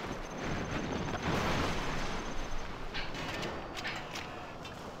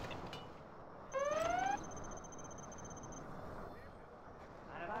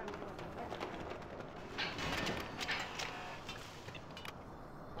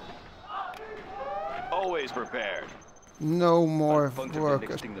 Always prepared. No more Puncture the workers.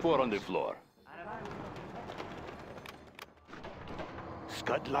 listing of 4 on the floor.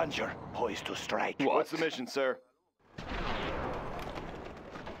 Scud launcher poised to strike. What? What's the mission, sir?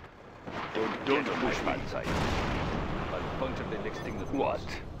 Don't push my side. I'll puncture the listing of what?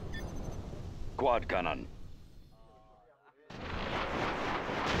 Quad cannon.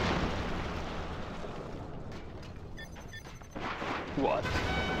 What?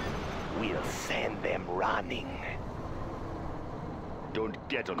 We'll send them running. Don't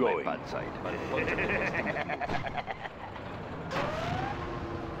get on my bad side. I'll puncture the listing of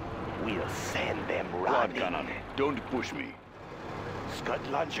We'll send them Quad running. cannon. Don't push me. Scud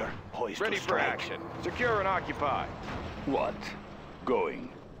launcher poised Ready to for strike. action. Secure and occupy. What? Going.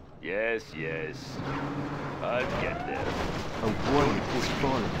 Yes, yes. I'll get there. A warrior has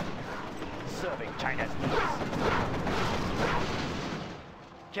fallen. Serving China's needs.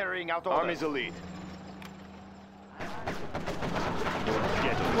 Carrying out orders. Army's elite. Don't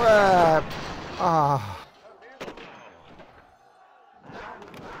get on Crap! Ah.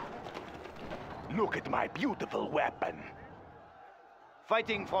 Look at my beautiful weapon.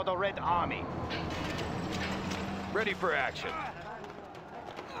 Fighting for the Red Army. Ready for action.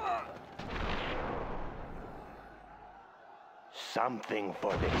 Something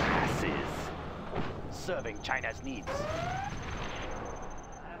for the masses. Serving China's needs.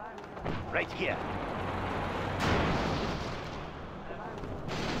 Right here.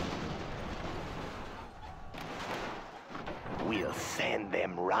 We'll send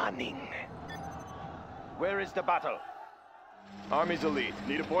them running. Where is the battle? Army's elite.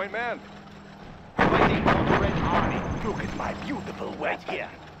 Need a point man? Fighting for the Red Army. Look at my beautiful weapon. Right here.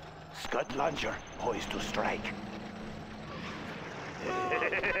 Scud launcher poised to strike.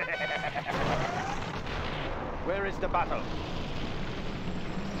 Where is the battle?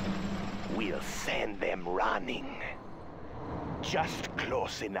 We'll send them running. Just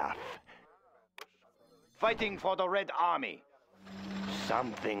close enough. Fighting for the Red Army.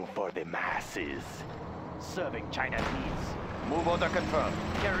 Something for the masses. Serving China's needs. Move order confirmed.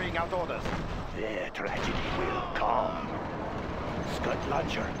 Carrying out orders. Their tragedy will come. Scud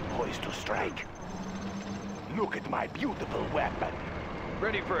launcher poised to strike. Look at my beautiful weapon.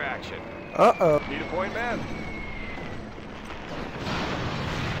 Ready for action. Uh-oh. Need a point man?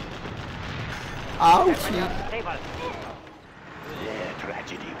 Ouchie. Their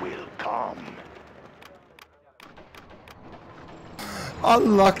tragedy will come.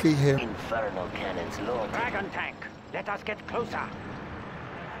 Unlucky him. Infernal cannons loaded. Dragon tank, let us get closer.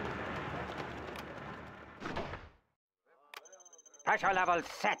 Pressure level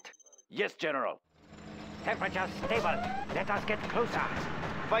set. Yes, General. Temperature stable. Let us get closer.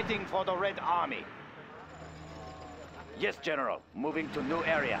 Fighting for the Red Army. Yes, General. Moving to new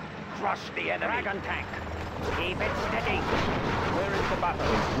area. Crush the enemy. Dragon tank. Keep it steady. Where is the battle?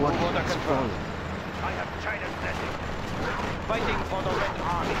 What Move order is confirmed. falling? I have China's blessing. Fighting for the Red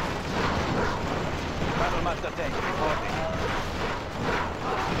Army. Battlemaster tank reporting.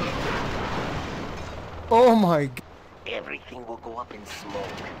 Oh my god. Everything will go up in smoke.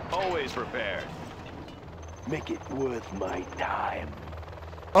 Always prepared. Make it worth my time.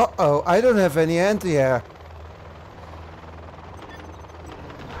 Uh-oh, I don't have any anti-air.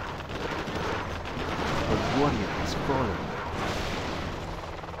 A warrior has fallen.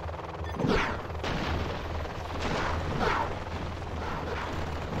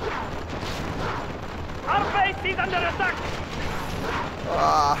 Our base is under attack!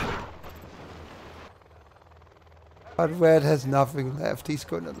 Ah. But Red has nothing left. He's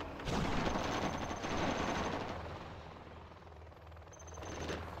gonna...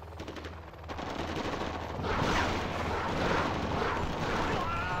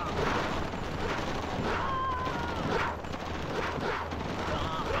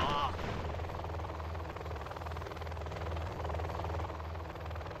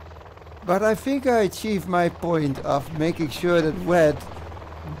 But I think I achieved my point of making sure that Red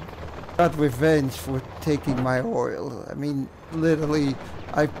got revenge for taking my oil. I mean, literally,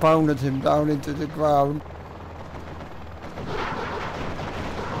 I pounded him down into the ground.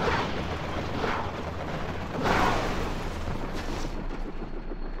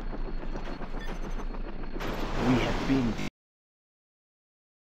 We have been...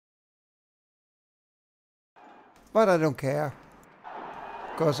 But I don't care.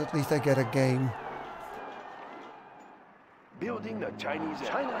 Because at least I get a game. Building the Chinese...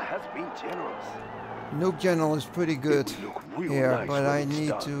 China has been generous. Nuke General is pretty good It look real here, nice but when I it's need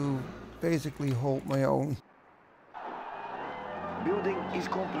done. to basically hold my own. Building is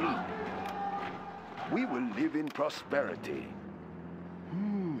complete. We will live in prosperity.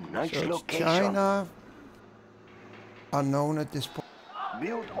 Nice So it's location. China, unknown at this point.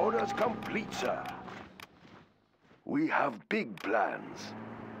 Build orders complete, sir. We have big plans.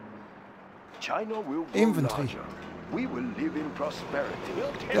 China will grow Inventory. larger. We will live in prosperity.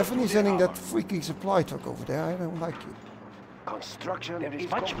 Definitely sending that freaking supply truck over there. I don't like you. Construction There is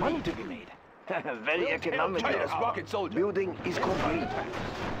is much complete. money to be made. Very economical. China's rocket soldier. Building is complete.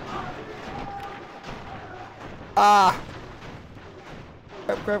 Ah!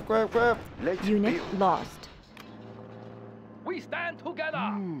 Grab, grab, grab, grab. Let's Unit build. lost. We stand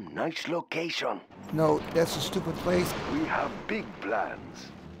together. Nice location. No, that's a stupid place. We have big plans.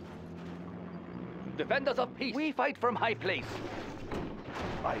 Defenders of peace. We fight from high place.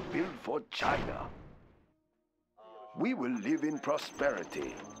 I build for China. We will live in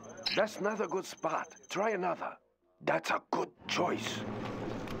prosperity. That's not a good spot. Try another. That's a good choice.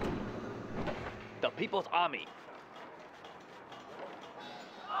 The People's Army.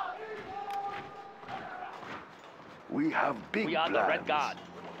 We have big We are plans. the Red Guard.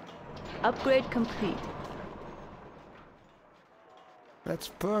 Upgrade complete. That's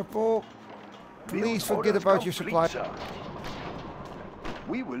purple. Please Build forget orders about your complete, supply. sir.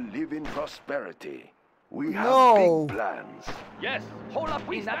 We will live in prosperity. We have No. big plans. Yes, hold up.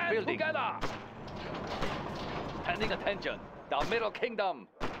 We stand building. Together. Standing attention. The Middle Kingdom.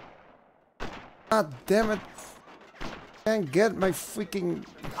 God damn it. Can't get my freaking...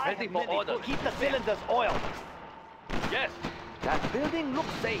 Ready for orders. Keep the cylinders oiled. Yes. That building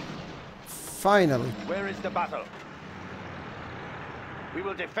looks safe. Finally. Where is the battle? We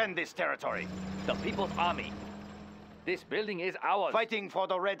will defend this territory. The People's Army. This building is ours. Fighting for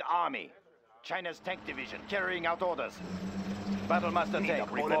the Red Army. China's tank division carrying out orders. Battlemaster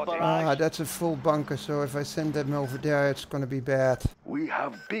tank reporting. Ah, that's a full bunker, so if I send them over there, it's gonna be bad. We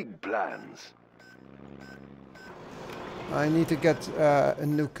have big plans. I need to get a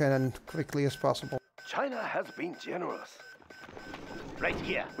nuke cannon quickly as possible. China has been generous. Right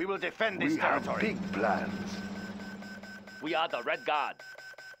here. We will defend this We have territory. big plans. We are the Red Guard.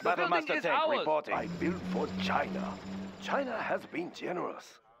 The building Battlemaster is tank ours. reporting. I build for China. China has been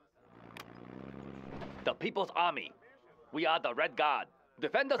generous. The People's Army. We are the Red Guard.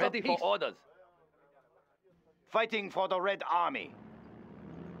 Defenders of peace. For orders. Fighting for the Red Army.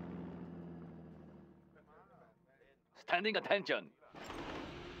 Standing attention.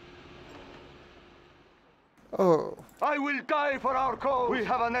 Oh, I will die for our cause. We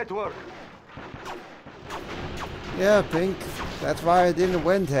have a network. yeah, Pink. That's why I didn't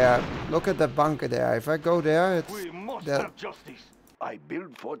went there. Look at the bunker there. If I go there, it's... We must that- have justice. I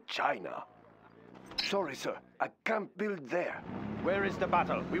build for China. Sorry, sir. I can't build there. Where is the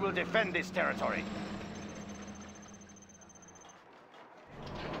battle? We will defend this territory.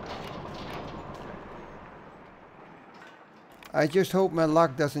 I just hope my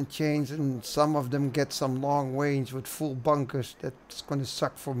luck doesn't change and some of them get some long range with full bunkers. That's gonna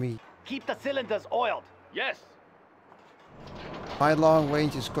suck for me. Keep the cylinders oiled. Yes. My long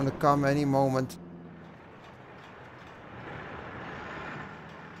range is gonna come any moment.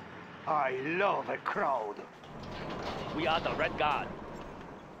 I love a crowd. We are the Red Guard.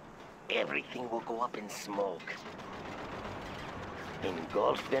 Everything will go up in smoke.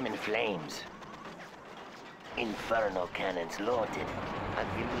 Engulf them in flames. Infernal cannons loaded.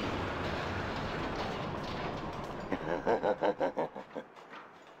 Until we...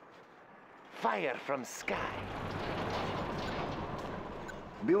 Fire from sky.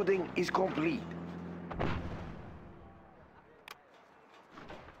 Building is complete.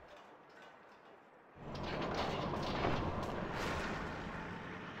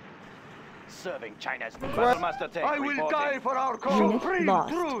 Serving China's Battlemaster tank. I will reporting. die for our Unit supreme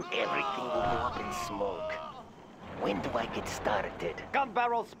lost. truth. Everything will go up in smoke. When do I get started? Gun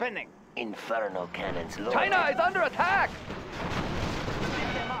barrel spinning. Infernal cannons loaded. China is under attack!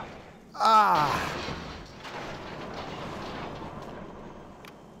 Ah!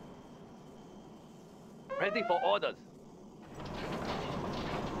 Ready for orders.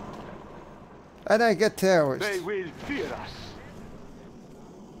 And I get terrorists. They will fear us.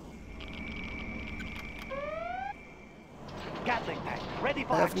 Gatling tank. Ready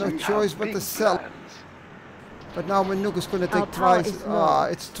for I have action. no choice but to sell. But now my nuke is gonna Our take power twice. is low. Ah,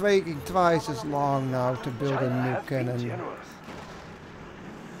 it's taking twice as long now to build a nuke cannon.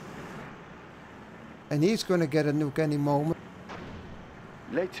 And he's gonna get a nuke any moment.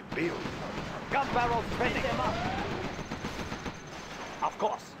 Let's build. Gun barrel spinning. Them up. Of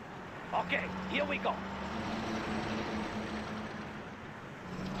course. Okay, here we go.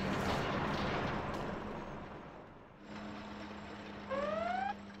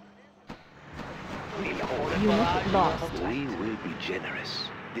 Unit lost. We will be generous.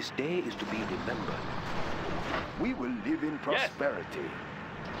 This day is to be remembered. We will live in prosperity.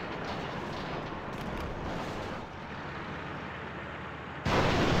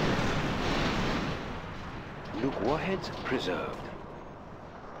 Nuke warheads preserved.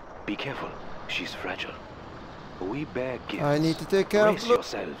 Be careful. She's fragile. We bear gifts. I need to take care of Brace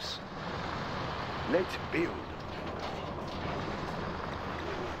yourselves. Let's build.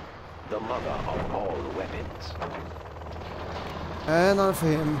 The mother of all weapons. And of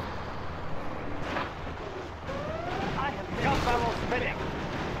him. I have gun barrel spinning.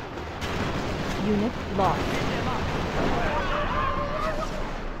 Unit lost.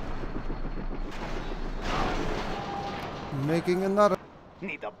 Making another.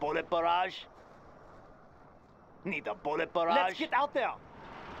 Need a bullet barrage? Need a bullet barrage? Let's get out there.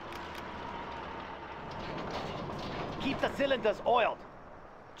 Keep the cylinders oiled.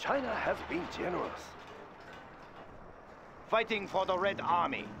 China has been generous. Fighting for the Red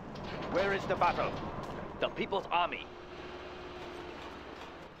Army. Where is the battle? The People's Army.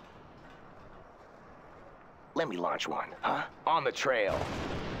 Let me launch one, huh? On the trail.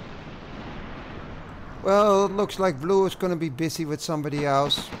 Well, it looks like Blue is gonna be busy with somebody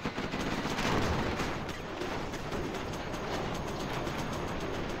else.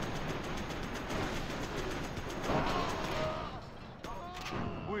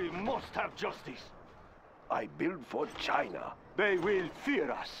 We must have justice. I build for China. They will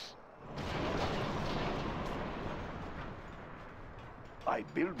fear us. I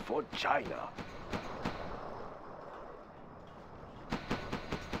build for China.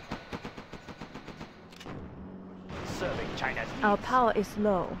 Serving China's needs. Our power is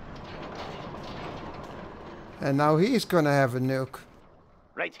low. And now he's gonna have a nuke.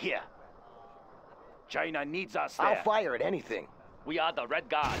 Right here. China needs us there. I'll fire at anything. We are the Red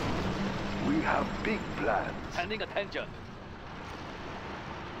Guard. We have big plans. Sending attention.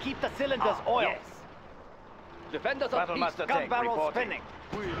 Keep the cylinders oiled. Yes. Defenders of peace. Battlemaster Gun tank barrel reporting. spinning.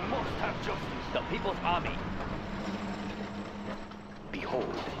 We must have justice. The People's Army.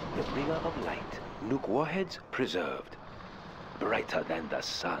 Behold, the bringer of light. Nuke warheads preserved. Brighter than the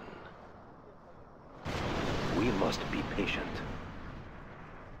sun. We must be patient.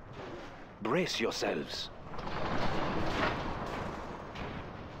 Brace yourselves.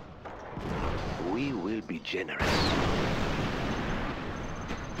 We will be generous.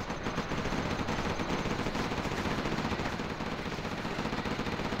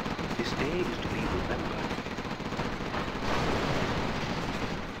 This day is to be remembered.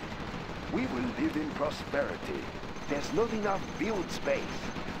 We will live in prosperity. There's not enough build space.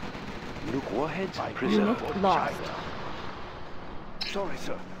 Nuke warheads I preserved. build for lost. China. Sorry,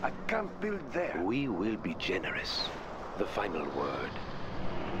 sir. I can't build there. We will be generous. The final word.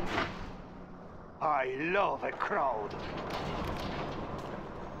 I love a crowd.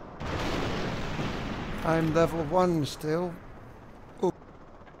 I'm level 1 still. Oh,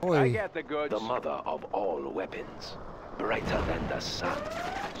 I boy. got the goods. The mother of all weapons. Brighter than the sun.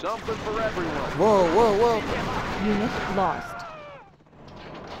 Something for everyone. Whoa, whoa, whoa. Unit lost.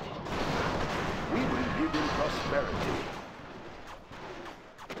 We will live in prosperity.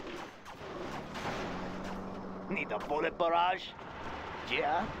 Need a bullet barrage?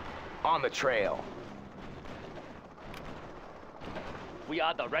 Yeah? On the trail. We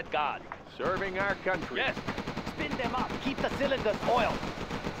are the Red Guard. Serving our country. Yes. Spin them up. Keep the cylinders oiled.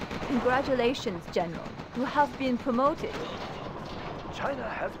 Congratulations, General. You have been promoted. China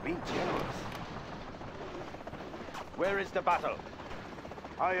has been generous. Where is the battle?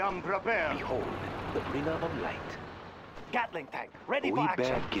 I am prepared. Behold, the bringer of light. Gatling tank, ready We for action.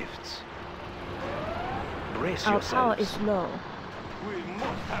 bear gifts. Brace Our power yourselves. is low. We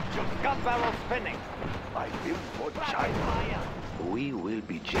must have just gun barrel spinning. I built for Rapid China. fire. We will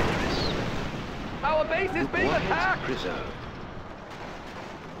be generous. Our base is being Warheads attacked. preserved.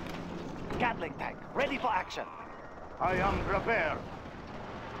 Gatling tank, ready for action. I am prepared.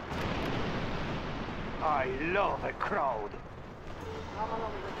 I love a crowd.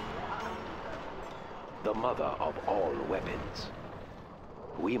 The mother of all weapons.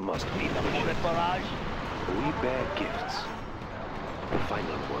 We must be the Bullet mission. barrage. We bear gifts. The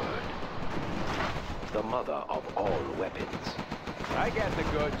final word. The mother of all weapons. I got the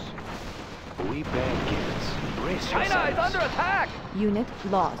goods. We bear gifts. Brace China yourselves. is under attack. Unit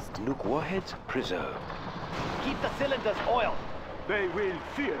lost. Nuke warheads preserved. Keep the cylinders oiled. They will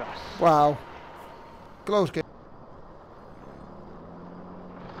fear us. Wow. Close game.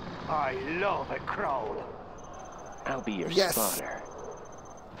 I love a crowd. I'll be your Yes. spotter.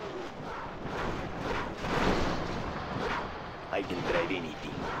 I can drive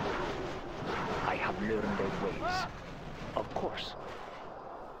anything. I have learned their ways. Of course.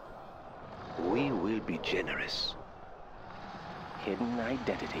 We will be generous. Hidden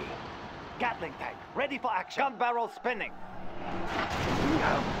identity. Gatling tank, ready for action. Gun barrel spinning. We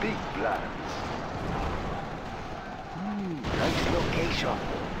have big plans. Nice location.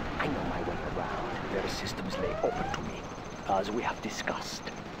 I know my way around. Their systems lay open to me, as we have discussed.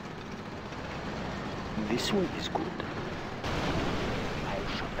 This way is good.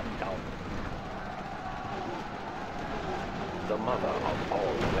 I'll shut them down. The mother of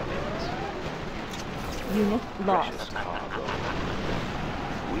all weapons. Unit lost. Precious cargo.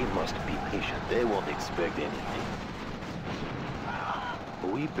 We must be patient. They won't expect anything.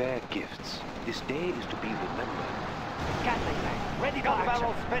 We bear gifts. This day is to be remembered. Gatling tank, ready for action. Gun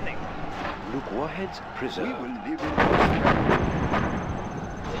barrel spinning. Nuke warheads We preserved. will live in prosperity.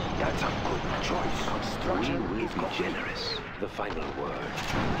 That's a good choice. We Construction will is be complete. generous. The final word.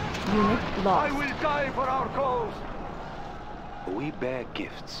 Unit I lost. will die for our cause. We bear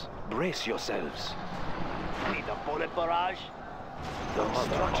gifts. Brace yourselves. Need a bullet barrage? The mother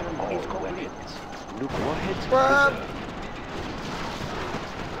Construction of all is complete. weapons. Nuke warheads What? preserved.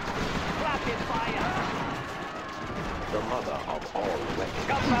 Rapid fire. The mother of all weapons.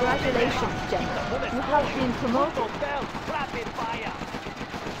 Congratulations, General. You have been promoted. Belt, rapid fire.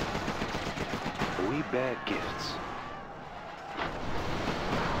 We bear gifts.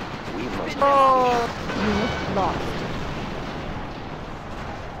 We must Unit lost.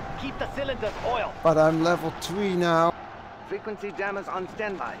 Keep the cylinders oiled. But I'm level 3 now. Frequency jammers on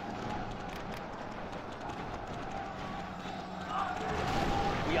standby.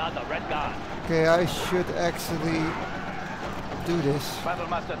 We are the Red Guard. Okay, I should actually do this.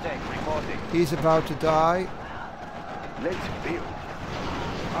 Battlemaster tank reporting. He's about to die. Let's build.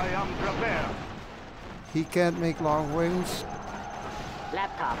 I am prepared. He can't make long range.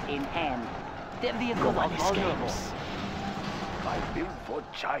 Laptop in hand. The vehicle are vulnerable. I built for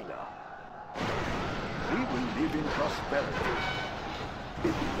China. We will live in prosperity. It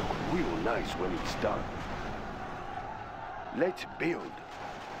will look real nice when it's done. Let's build.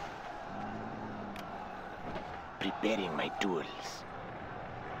 Preparing my tools.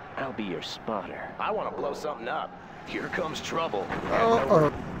 I'll be your spotter. I want to blow something up. Here comes trouble.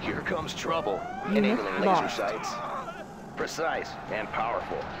 Uh-oh. Here comes trouble. Unit Enabling laser lost. sights. Precise and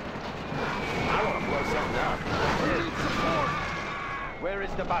powerful. I want to blow something up. Where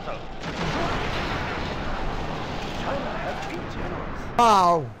is the battle? China has been generous.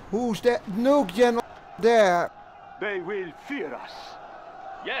 Wow, who's that nuke general there? They will fear us.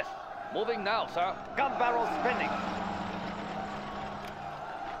 Yes, moving now, sir. Gun barrel spinning.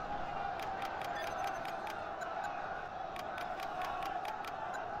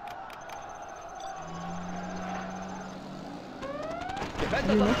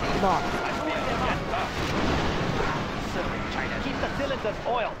 Unit lost. serving China. Keep the cylinders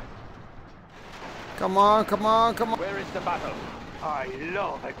oiled. Come on, come on, come on. Where is the battle? I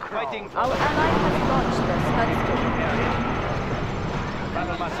love a crowd. Fighting for Our the ally has launched the Scudster.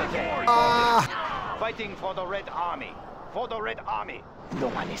 Battle Master Tank. Ah! Fighting for the Red Army. For the Red Army. No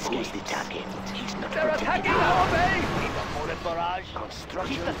one escapes the target. He's not They're protected. attacking our base! Keep the bullet barrage.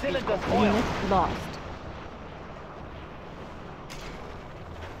 Construction Keep the is cylinders complete. oiled. Unit lost.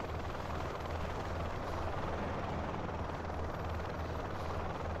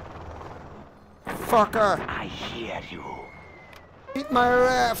 Fucker! I hear you. Eat my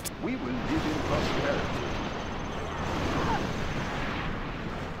raft! We will live in prosperity.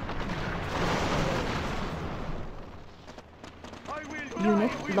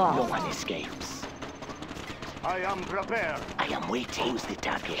 Unit No lost. one escapes. I am prepared. I am waiting. Who's the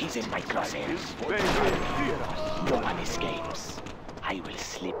target? He's in my crosshairs. They will fear us. No one escapes. I will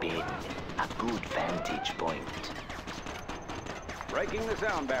slip in. A good vantage point. Breaking the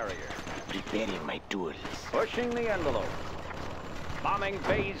sound barrier. Preparing my tools. Pushing the envelope. Bombing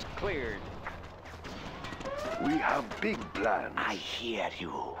phase cleared. We have big plans. I hear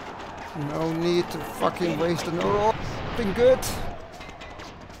you. No need to fucking waste an oil. Been good.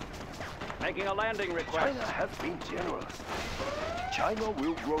 Making a landing request. China has been generous. China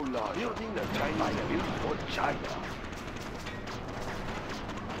will grow large. Building the Chinese built for China.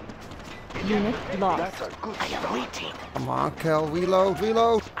 Unit lost. That's a good I am start. waiting. Come on, Kel, reload,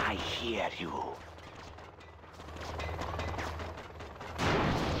 reload. I hear you.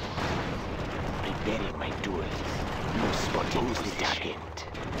 Preparing my tools. No spotting who's the target.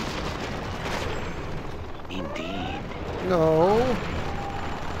 Indeed. No.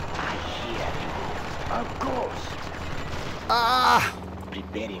 I hear you. Of course. Ah!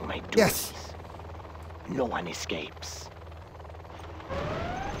 Preparing my tools. Yes. No one escapes.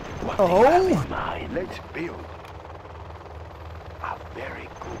 What Oh. do you have in mind? Let's build. A very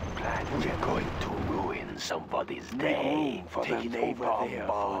good plan. We're going to ruin somebody's day. Take it over there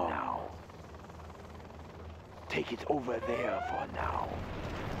for now. Take it over there for now.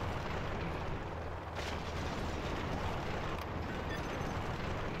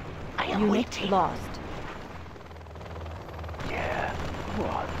 I am Unit waiting. lost. Yeah.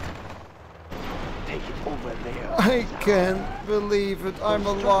 What? Take it over there. I can't believe it. I'm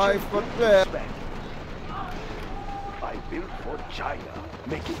alive, but dead. I built for China.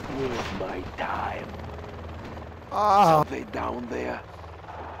 Make it worth my time. Ah! Are they down there?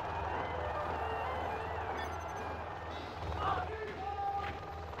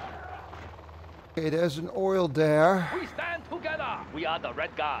 Okay, there's an oil there. We stand together! We are the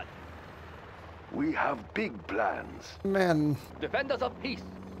Red Guard, We have big plans. Man, defenders of peace.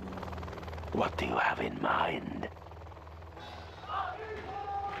 What do you have in mind?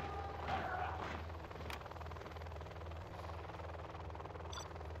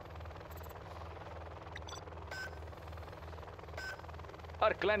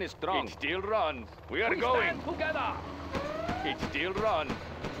 Our clan is strong. It still runs. We are We going. stand together! It still runs.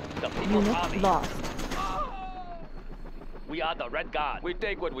 The People's Unit Army. lost. We are the Red Guard. We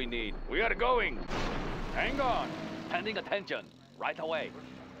take what we need. We are going. Hang on. Standing attention. Right away.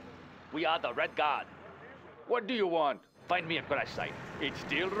 We are the Red Guard. What do you want? Find me a crash site. It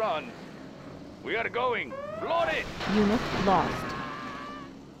still runs. We are going. Load it. Unit lost.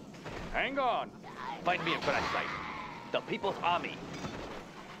 Hang on. Find me a crash site. The People's Army.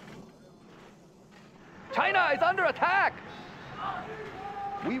 China is under attack!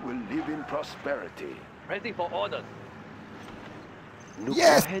 We will live in prosperity. Ready for orders. Nuclear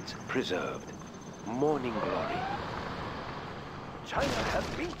Yes! heads preserved. Morning glory. China has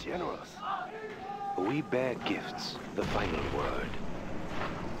been generous. We bear gifts, the final word.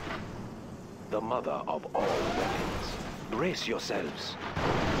 The mother of all weapons. Brace yourselves.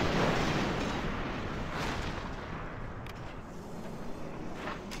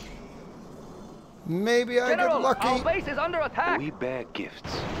 maybe I General, get lucky. our base is under attack! We bear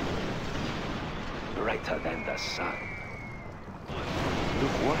gifts. Brighter than the sun.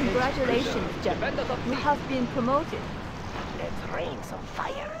 Lukewarm heads Congratulations, preserved. General. Defenders of You peace. have been promoted. Let's rain some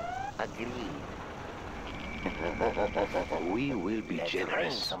fire. Agreed. We will be Let's rain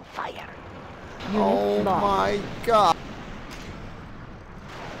generous. some fire. Unit Oh lost. my god.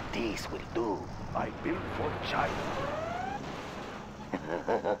 This will do. I built for China.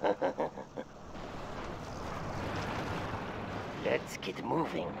 Let's get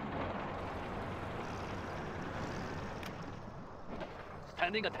moving.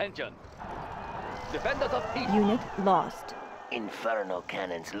 Standing attention. Defenders of peace. Unit lost. Inferno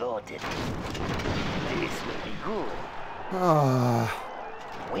cannons loaded. This will be good. Ah.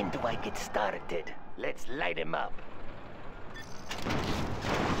 When do I get started? Let's light him up.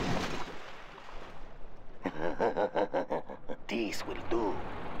 This will do.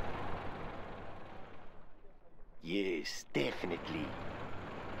 Yes, definitely.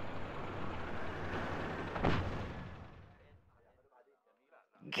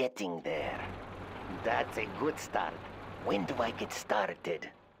 Getting there. That's a good start. When do I get started?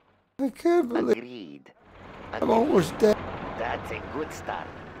 I can't believe Agreed. I'm almost dead. That's a good start.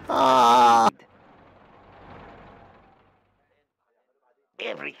 Ah! Agreed.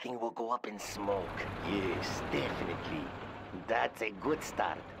 Everything will go up in smoke. Yes, definitely. That's a good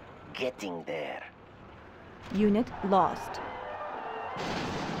start. Getting there. Unit lost.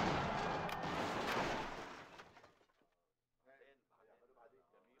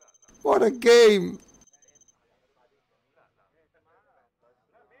 What a game!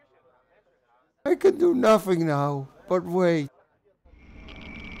 I can do nothing now, but wait.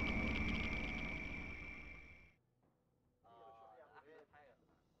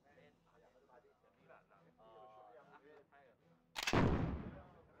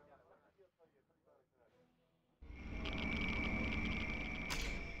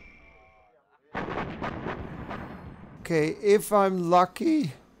 Okay, if I'm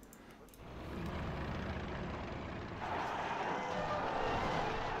lucky.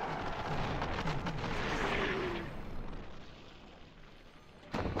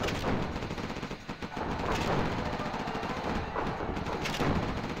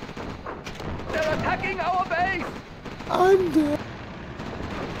 They're attacking our base! I'm dead.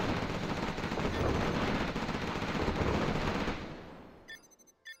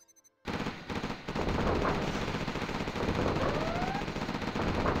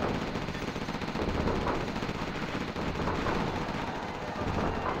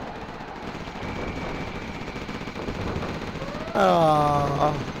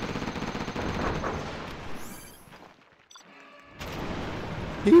 Ah.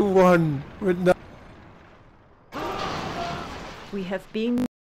 He won with no. We have been...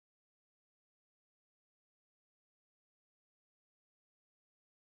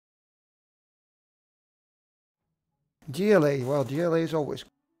 GLA, well, GLA is always.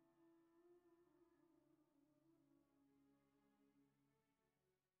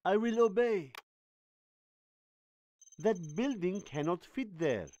 I will obey. That building cannot fit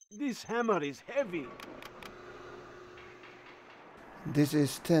there. This hammer is heavy. This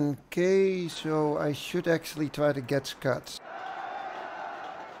is 10k, so I should actually try to get scuds.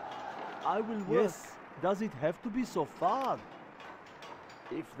 I will work. Yes. Does it have to be so far?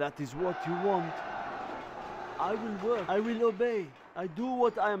 If that is what you want, I will work. I will obey. I do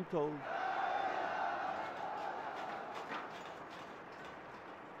what I am told.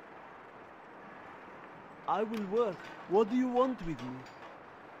 I will work. What do you want with me?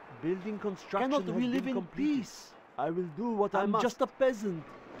 Building construction cannot we live in peace? I will do what I must. I'm just a peasant.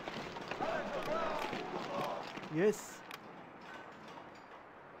 Yes.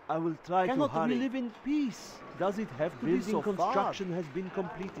 I will try to hurry. Cannot we live in peace? Does it have to be so far? Building construction has been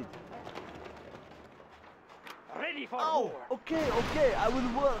completed. Ready for war. Okay, I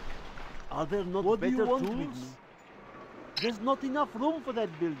will work. Are there not what better tools? There's not enough room for that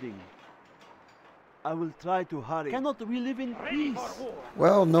building. I will try to hurry. Cannot we live in peace?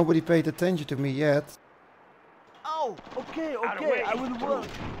 Well, nobody paid attention to me yet. Oh, okay, I will work.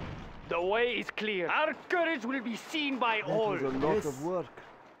 The way is clear. Our courage will be seen by all. That was a lot of work.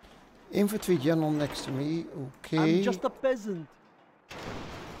 Infantry general next to me, okay. I'm just a peasant.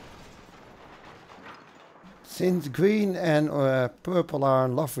 Since green and purple are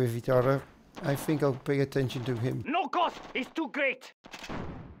in love with each other, I think I'll pay attention to him. No cost is too great.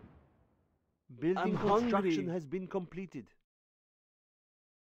 Building construction has been completed.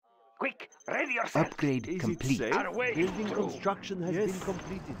 Quick, ready yourself. Upgrade complete. Building construction has been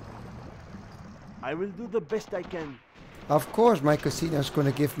completed. I will do the best I can. Of course, my casino is going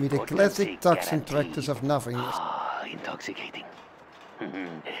to give me the classic Tucson tractors of nothingness. Ah, intoxicating.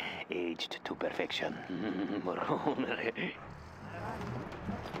 Aged to perfection.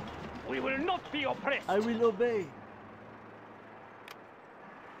 We will not be oppressed. I will obey.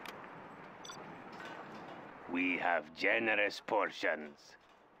 We have generous portions.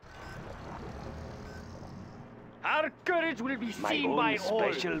 Our courage will be seen by all. My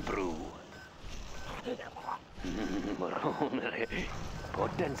own special brew.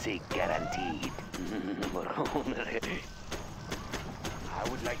 Potency guaranteed. I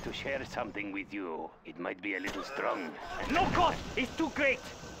would like to share something with you. It might be a little strong. No cost is too great.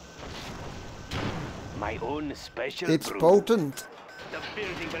 My own special It's brew. potent. The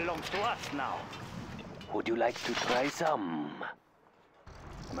building belongs to us now. Would you like to try some?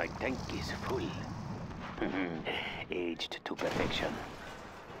 My tank is full. Aged to perfection.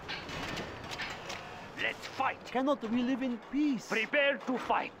 Let's fight. Cannot we live in peace? Prepare to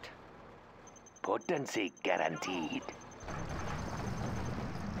fight. Potency guaranteed.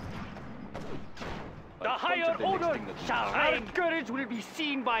 The higher order shall reign. Our courage will be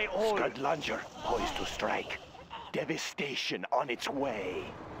seen by all. Scud launcher poised to strike. Devastation on its way.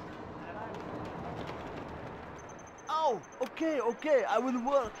 Oh, okay, I will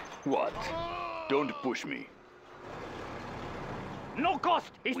work. What? Don't push me. No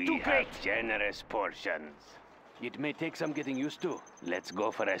cost is too great. Generous portions. It may take some getting used to. Let's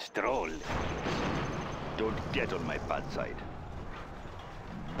go for a stroll. Don't get on my bad side.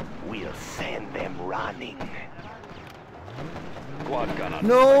 We'll send them running. Quad cannon.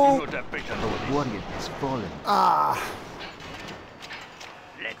 No! I do not have patience for this. Warrior has fallen. Ah!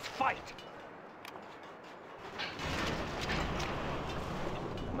 Let's fight.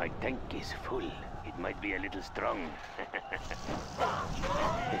 My tank is full. It might be a little strong.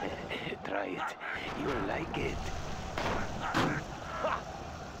 Try it. You'll like it.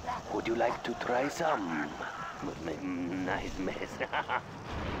 Would you like to try some? Nice mess.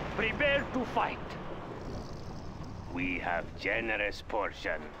 Prepare to fight. We have generous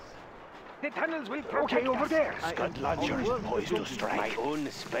portions. The tunnels will protect over there. Scud launcher poised to strike. My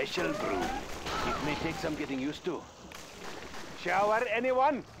own special brew. It may take some getting used to. Shower,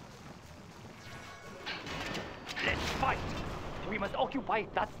 anyone? Let's fight. We must occupy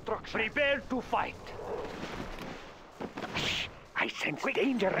that structure. Prepare to fight. I sense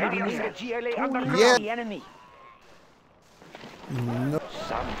danger. Radeon, the GLA underground. Yeah. The enemy. No.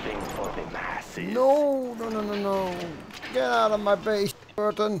 Something for the masses. No. Get out of my base,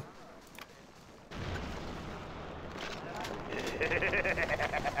 Burton.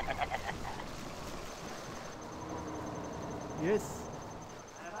 Yes.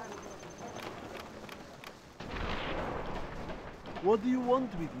 What do you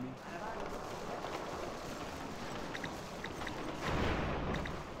want with me?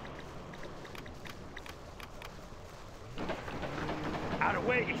 Our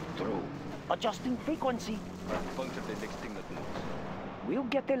way is through. Adjusting frequency. Puncture the next thing that moves. We'll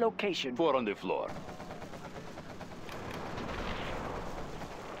get the location. 4 on the floor.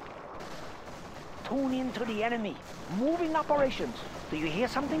 Tune in to the enemy. Moving operations. Do you hear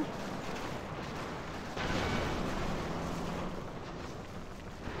something?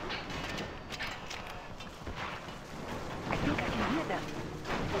 I think I can hear them.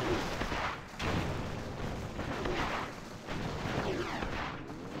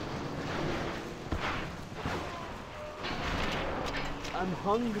 I'm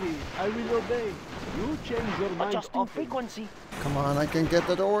hungry. I will obey. You change your mind Adjusting often. frequency. Come on, I can get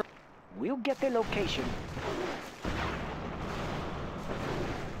that door. We'll get the location.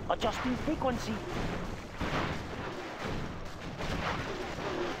 Adjusting frequency.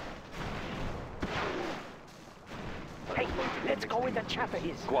 Hey, let's go where the chopper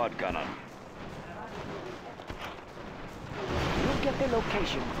is. Quad cannon. We'll get the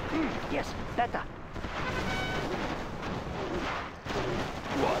location. Yes, better.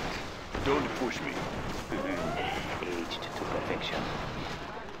 What? Don't push me. Aged to perfection.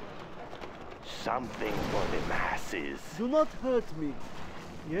 Something for the masses. Do not hurt me.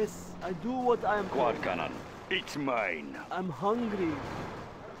 Yes, I do what I am Quad told. cannon. It's mine. I'm hungry.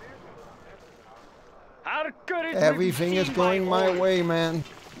 Our courage Everything is going my way, man.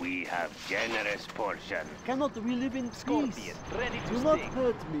 We have generous portion. Cannot we live in peace? Ready to Do not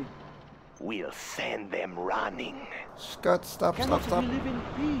hurt me. We'll send them running. Scott, stop. Cannot we live in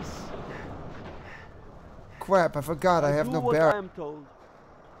peace? Crap, I forgot I have do no what I barrel. am told.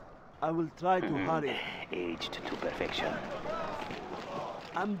 I will try to hurry. Aged to perfection.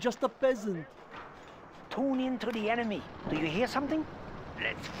 I'm just a peasant. Tune in to the enemy. Do you hear something?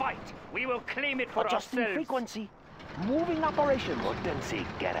 Let's fight. We will claim it for Adjusting ourselves. frequency. Moving operations. Potency I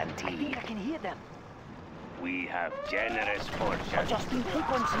think guaranteed. I can hear them. We have generous portion. Adjusting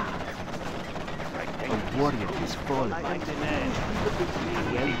frequency. A warrior is fallen. I am the man.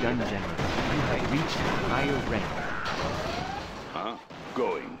 Well done, General. You have reached a higher rank. Huh?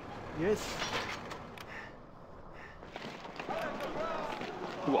 Going. Yes.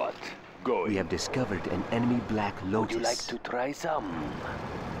 What? Going. We have discovered an enemy Black Lotus. Would you like to try some?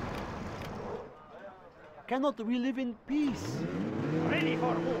 Cannot we live in peace? Ready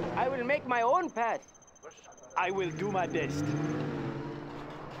for war. I will make my own path. I will do my best.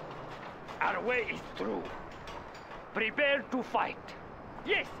 Our way is through. Prepare to fight.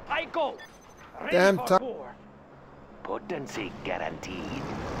 Yes, I go. Ready Damn for tough. war. Potency guaranteed.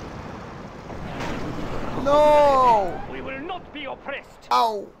 No! We will not be oppressed.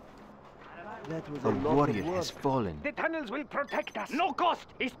 Ow! That was A a lot warrior of work. has fallen. The tunnels will protect us. No cost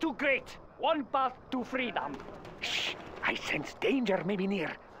is too great. One path to freedom. Shh! I sense danger may be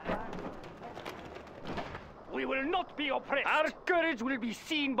near. We will not be oppressed. Our courage will be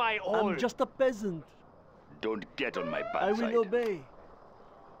seen by all. I'm just a peasant. Don't get on my bad I side. will obey.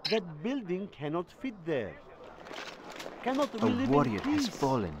 That building cannot fit there. Cannot we A live warrior in has peace?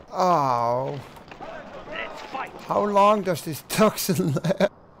 fallen. Oh. Let's fight. How long does this toxin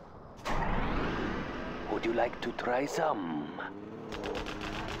last? Would you like to try some?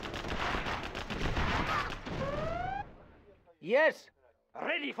 Yes.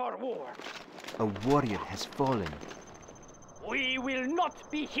 Ready for war. A warrior has fallen. We will not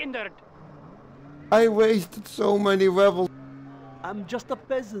be hindered. I wasted so many rebels. I'm just a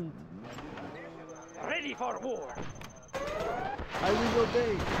peasant. Ready for war. I will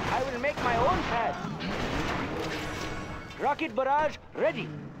obey. I will make my own path. Rocket barrage ready.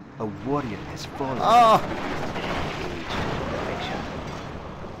 A warrior has fallen. Ah!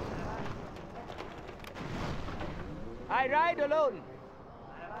 I ride alone.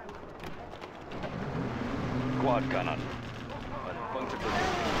 Quad cannon. Puncture position.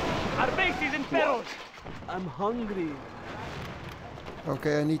 Our base is in peril. I'm hungry.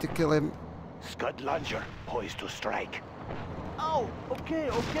 Okay, I need to kill him. Scud launcher, poised to strike. Oh, okay,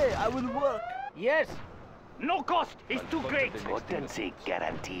 I will work. Yes. No cost is too great. Potency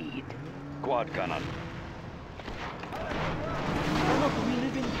guaranteed. Quad cannon. Cannot we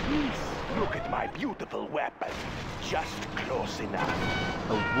live in peace? Look at my beautiful weapon. Just close enough.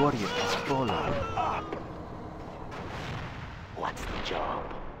 A warrior has fallen. Up. What's the job?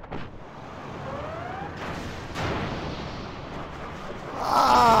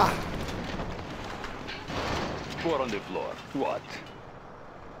 Ah! Four on the floor. What?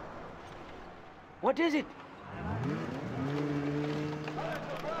 What is it?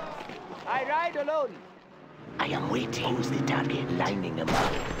 I ride alone. I am waiting. Who's the target? Lining them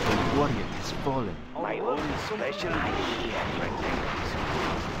up. A warrior has fallen. My own special idea.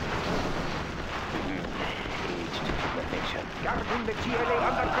 Aged perfection. Guarding the GLA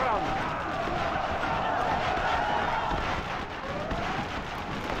underground.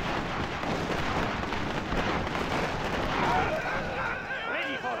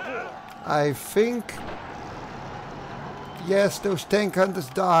 I think... Yes, those tank hunters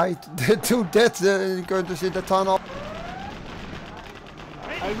died. The two dead hunters in the tunnel.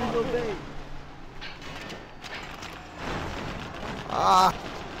 I will obey. Ah!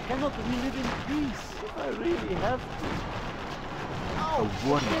 Cannot we live in peace? I really have to. A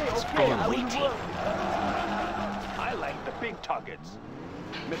warrior has I fallen. will work. I like the big targets.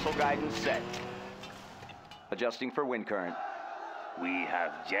 Missile guidance set. Adjusting for wind current. We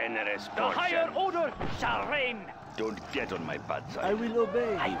have generous The higher order shall reign. Don't get on my bad side. I will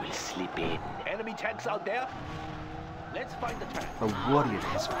obey. I will slip in. Enemy tanks out there? Let's find the tank. A warrior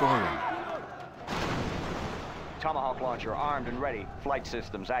has fallen. Tomahawk launcher armed and ready. Flight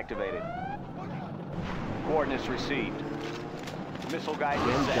systems activated. Coordinates received. Missile guidance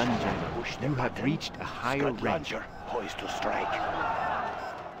Well set. done, General. You have reached a higher Scud rank. launcher, poised to strike.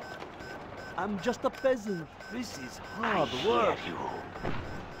 I'm just a peasant. This is I hard hear work. you.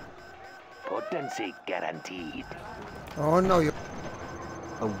 Potency guaranteed. Oh no, you...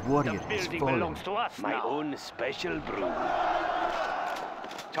 A warrior has Building fallen. belongs to us My now. own special brew.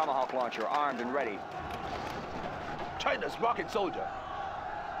 Tomahawk launcher armed and ready. China's rocket soldier.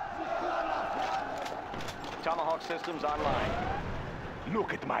 Tomahawk systems online.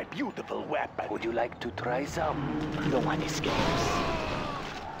 Look at my beautiful weapon. Would you like to try some? No one escapes.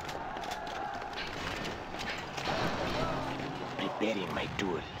 Preparing my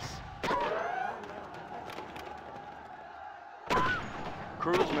tools.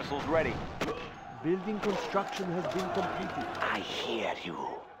 Cruise missiles ready. Building construction has been completed. I hear you.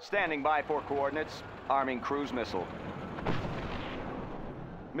 Standing by for coordinates. Arming cruise missile.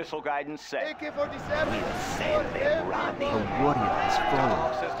 Missile guidance set. We'll send them running. A warrior has fallen.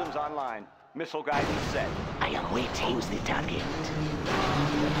 Tomahawk systems online. Missile guidance set. I am waiting. Who's the target?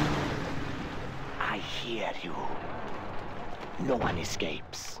 I hear you. No one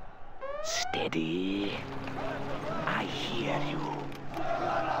escapes. Steady. I hear you.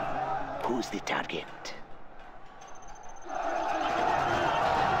 Who's the target?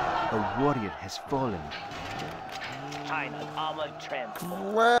 A warrior has fallen. China's armored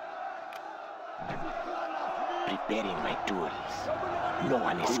transport. Where? Preparing my tools. No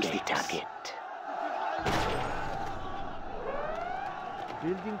one escapes. Who's the target?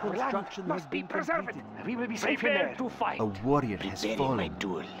 Building construction has been completed. We will be safe in Prepare there. to fight. A warrior has Preparing my fallen.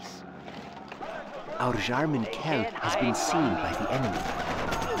 tools. Our Jarman Kelp has been seen by the enemy.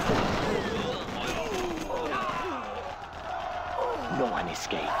 No one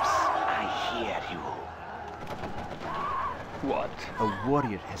escapes. I hear you. What? A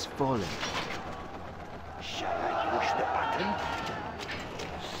warrior has fallen. Shall I push the button?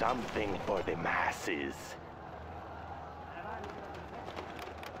 Something for the masses.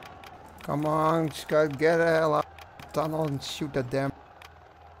 Come on, Scud, get the hell out of the tunnel and shoot at them.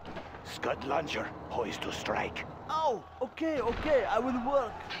 Scud launcher, poised to strike. Oh, okay, okay, I will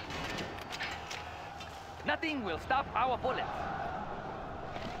work. Nothing will stop our bullets.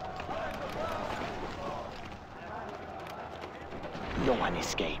 No one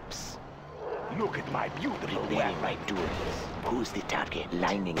escapes. Look at my beautiful weapon. My duels. Who's the target?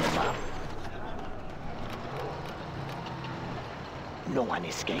 Lining them up. No one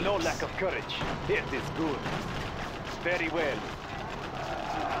escapes. No lack of courage. It is good. Very well.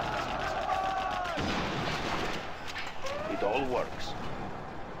 It all works.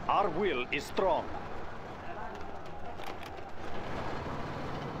 Our will is strong.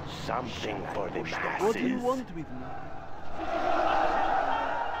 Something for the masses. What do you want with me?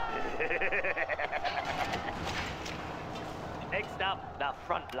 Next up, the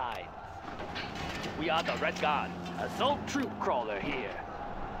front lines. We are the Red Guard, assault troop crawler here.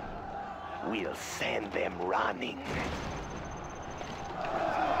 We'll send them running.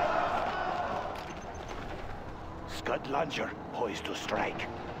 Scud launcher, poised to strike.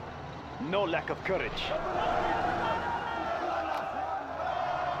 No lack of courage.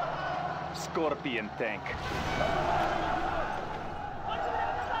 Scorpion tank.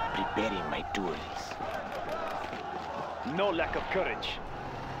 Preparing my tools. No lack of courage.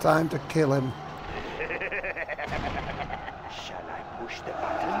 Time to kill him. Shall I push the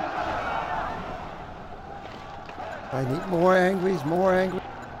button? I need more angries, more angry.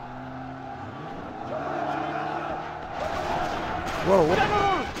 Whoa.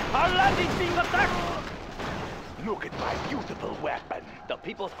 General! Our landing's being attacked! Look at my beautiful weapon. The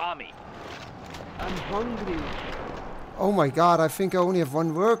People's Army. I'm hungry. Oh my god, I think I only have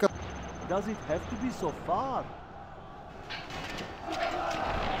one worker. Does it have to be so far?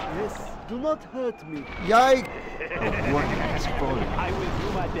 Yes, do not hurt me. Yikes! I will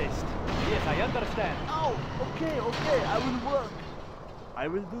do my best. Yes, I understand. Oh, okay, okay, I will work. I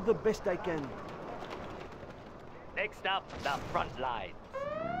will do the best I can. Next up, the front lines.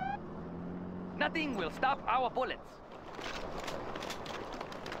 Nothing will stop our bullets.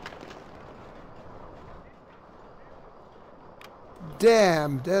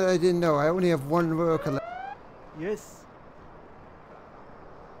 Damn, that I didn't know. I only have one worker left. Yes.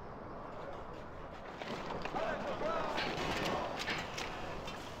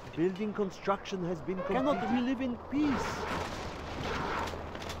 Building construction has been completed. Cannot we live in peace?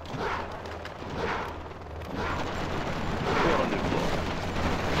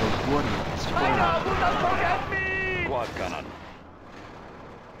 The warrior has fallen. Do not forget me! Quad cannon.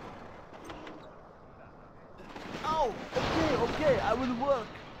 Oh, okay, okay, I will work.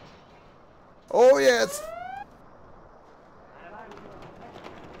 Oh yes!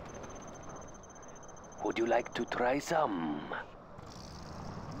 Would you like to try some?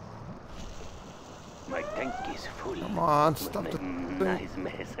 My tank is full. Come on, stop the Nice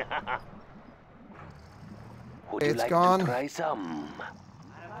mess. Would It's you like gone. to try some?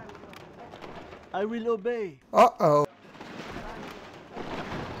 I will obey. Uh-oh.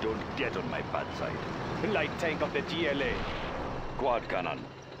 Don't get on my bad side. Light tank of the GLA. Quad cannon.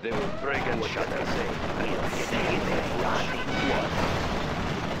 They will break and shatter. We'll see them running.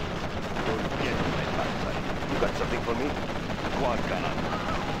 Don't get on my bad side. You got something for me? Quad cannon.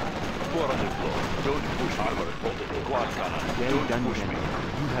 More on the floor. Don't push armor. Quad cannon. Well Don't done, push me.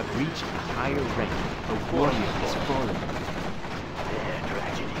 General. You have reached a higher rank. A warrior has fallen. Their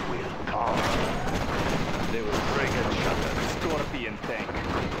tragedy will come. They will break and shatter. Scorpion tank.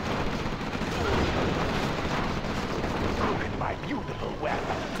 Look at my beautiful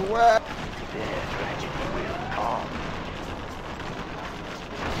weapon. Twat! Their tragedy will come.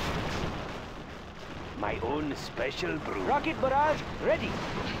 My own special brew. Rocket barrage, ready.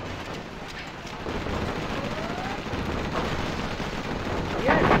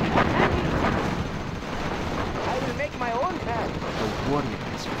 Yes, I will make my own path. A warrior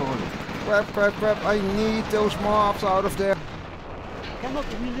has fallen. Crap, crap, crap. I need those mobs out of there. Cannot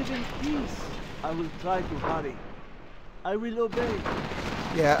we live in peace? I will try to hurry. I will obey.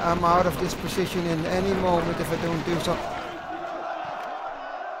 Yeah, I'm out of this position in any moment if I don't do something.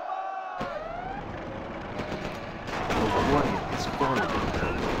 A warrior has fallen.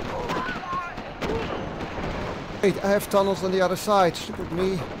 Wait, I have tunnels on the other side. Stupid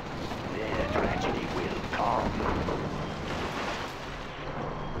me. Their tragedy will come.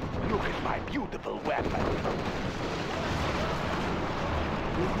 Look at my beautiful weapon.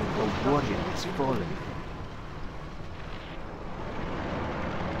 A warrior has fallen.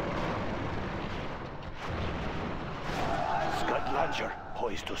 Scud launcher,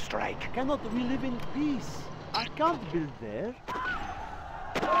 poised to strike. Cannot we live in peace? I can't build there.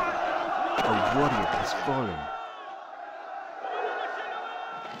 A warrior has fallen.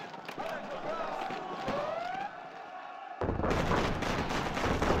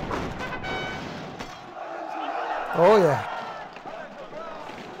 Oh yeah.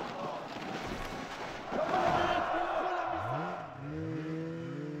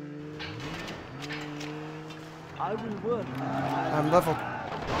 I will work. I'm level.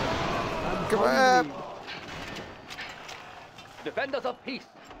 Come on. Defenders of peace.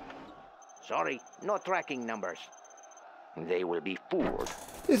 Sorry, no tracking numbers. They will be fooled.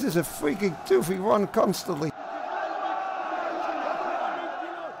 This is a freaking 2v1 constantly.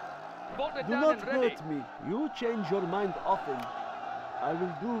 Do not hurt me. You change your mind often. I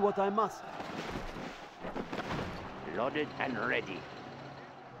will do what I must. Loaded and ready.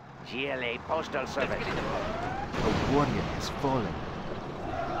 GLA Postal Service. A warrior has fallen.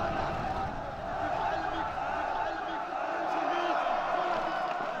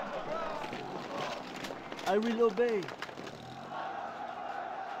 I will obey.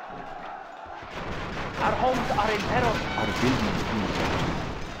 Our homes are in peril. Our buildings being captured.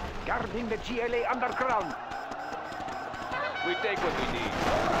 Guarding the GLA underground. We take what we need.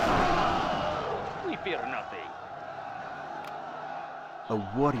 We fear nothing. A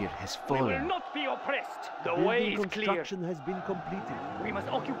warrior has We will fallen. not be oppressed. The Building way is clear. construction has been completed. We must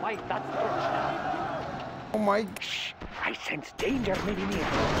occupy that structure. Oh my. Shh! I sense danger maybe near.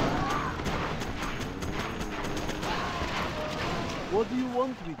 What do you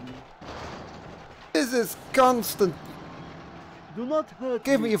want with me? This is constant. Do not hurt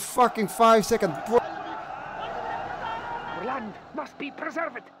Give me a fucking 5-second break. Our land must be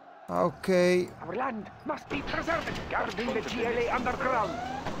preserved. Okay. Our land must be preserved. Guarding the GLA underground.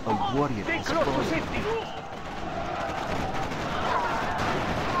 A warrior Stay has close to fallen. safety.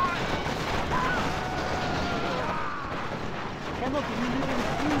 Cannot we live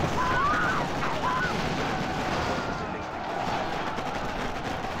in peace?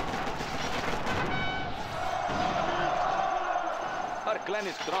 Our clan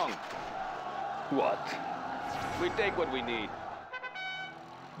is strong. What? We take what we need.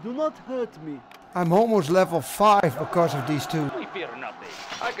 Do not hurt me. I'm almost level 5 because of these two. We fear nothing.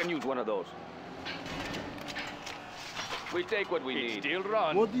 I can use one of those. We take what we need. Still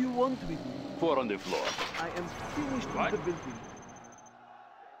run. What do you want with me? 4 on the floor. I am finished What? with the building.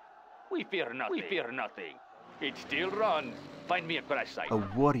 We fear nothing. We fear nothing. It still runs. Find me a crash site. A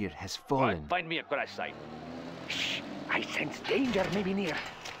warrior has fallen. Find me a crash site. Shh! I sense danger maybe near.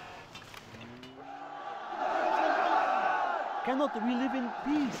 Cannot we live in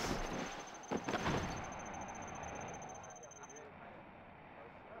peace?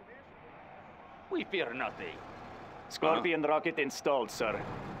 We fear nothing. Scorpion rocket installed, sir.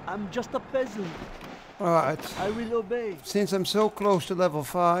 I'm just a peasant. Alright. I will obey. Since I'm so close to level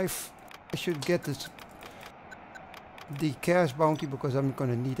 5, I should get this the cash bounty because I'm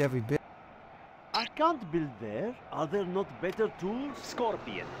gonna need every bit. I can't build there. Are there not better tools?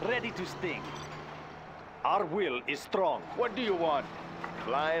 Scorpion, ready to sting. Our will is strong. What do you want?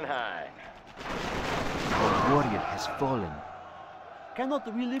 Flying high. A warrior has fallen.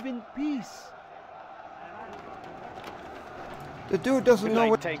 Cannot we live in peace? The dude doesn't know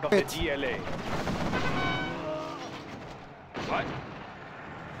what Tank of the it. GLA. What?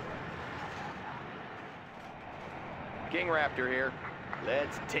 King Raptor here.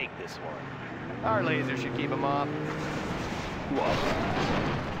 Let's take this one. Our laser should keep him off. What?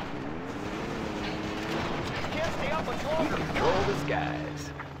 Can't stay up much longer. We control the skies.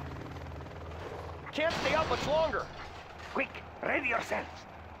 Can't stay up much longer. Quick, ready yourselves.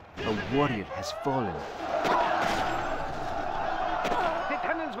 A warrior has fallen. The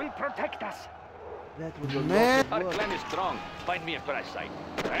tunnels will protect us. That was a Man. lot Our of work. clan is strong. Find me a crash site.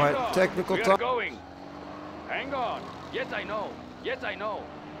 Hang My on. technical We time. are going. Hang on. Yes, I know. Yes, I know.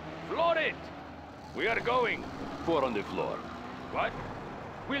 Floor it. We are going. 4 on the floor. What?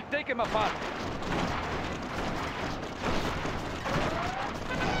 We'll take him apart.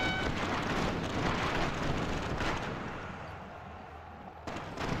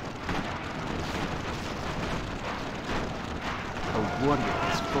 A warrior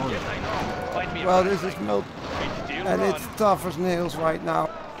has fallen. Yes, I know. Find me a Well, crash this is site. milk It's still and run. it's tough as nails right now.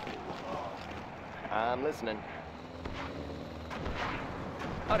 I'm listening.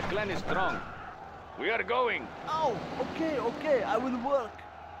 Our clan is strong. We are going. Oh, okay, okay, I will work.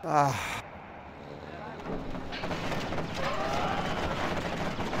 Ah.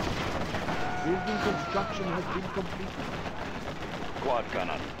 Building construction has been completed. Quad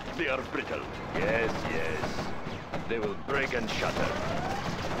cannon. They are brittle. Yes, yes. They will break and shatter.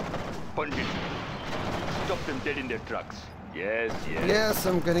 Punch it. Stop them dead in their tracks. Yes, yes. Yes,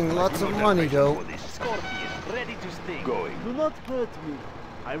 I'm getting lots of money though. Scorpion, ready to sting. Going. Do not hurt me.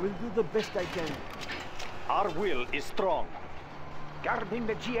 I will do the best I can. Our will is strong. Guarding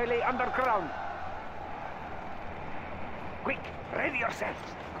the GLA underground. Quick, ready yourselves.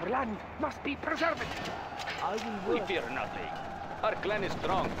 Our land must be preserved. I will We work. fear nothing. Our clan is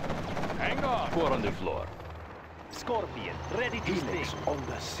strong. Hang on. 4 on the floor. Scorpion, ready to Helix sting. on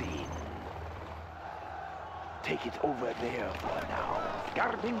the scene. Take it over there for now.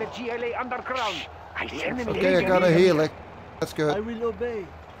 Guarding the GLA underground. The enemy Okay, I got a helix. That's I good. will obey.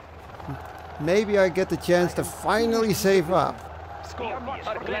 Maybe I get the chance to finally save up. Scorpion,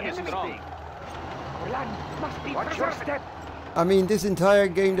 Our clan is strong. our land must be preserved. Watch your step. I mean, this entire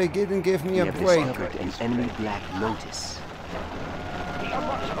game they didn't give me We a have break. discovered an enemy Black Lotus. Be on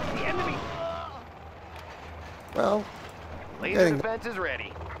watch of the enemy. Well, Laser getting defense is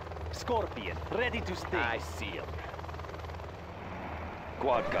ready. Scorpion, ready to sting. I see him.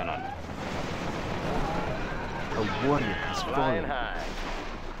 Quad cannon. A warrior has Flying fallen. high.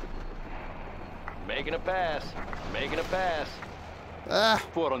 Making a pass. Making a pass.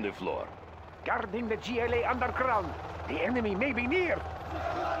 4 on the floor. Guarding the GLA underground. The enemy may be near.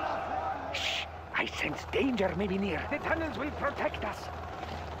 Shh! I sense danger may be near. The tunnels will protect us.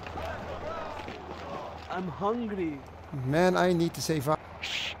 I'm hungry. man, I need to save up.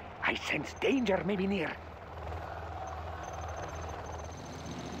 Shh! I sense danger may be near.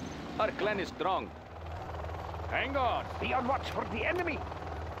 Our clan is strong. Hang on. Be on watch for the enemy.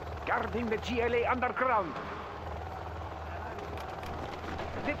 Guarding the GLA underground.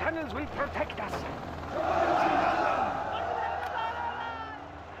 The tunnels will protect us.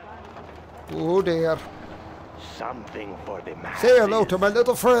 Oh dear. Something for the masses. Say hello to my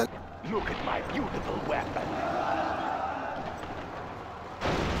little friend. Look at my beautiful weapon.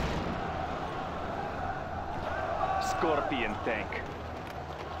 Scorpion tank.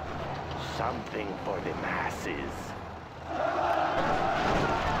 Something for the masses.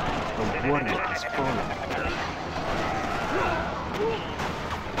 A warrior has fallen.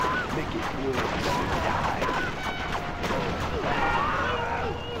 Make it good when you die.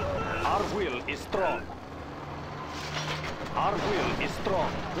 Our will is strong. Our will is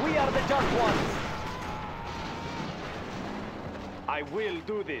strong. We are the just ones. I will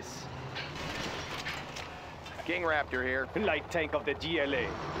do this. King Raptor here. Light tank of the GLA.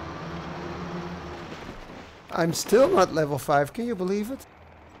 I'm still not level 5, can you believe it?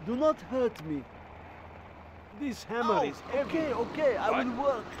 Do not hurt me. This hammer is heavy. Okay, I will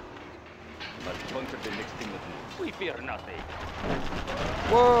work. I'll puncture the next thing that moves. We fear nothing.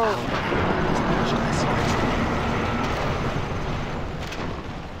 Whoa!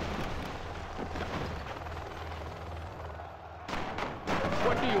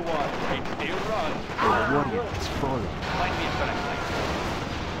 What do you want? It still runs. A warrior has fallen. Find me a flashlight.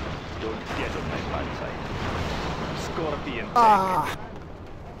 Don't get on my bad side. Scorpion tank. Ah!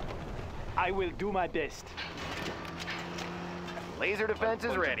 I will do my best. Laser defense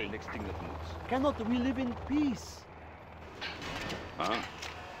is Puncture ready. the next thing that moves. Cannot we live in peace? Huh?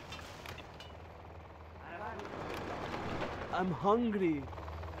 I'm hungry.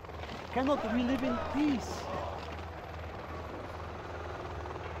 Cannot we live in peace?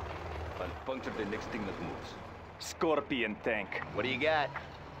 I'll puncture the next thing that moves. Scorpion tank. What do you got?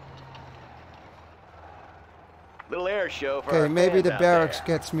 Little air show for Okay, our maybe fans the out barracks there.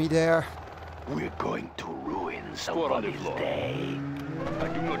 gets me there. We're going to ruin Score on the somebody's floor. day. I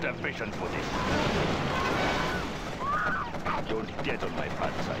do not have patience for this. Don't get on my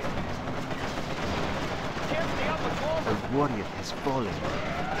bad side. A warrior has fallen.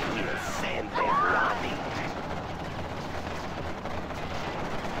 We'll send them running.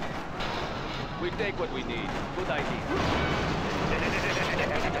 We take what we need. Good idea.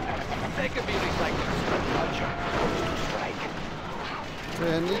 They can be recycled. Roger, goes to strike.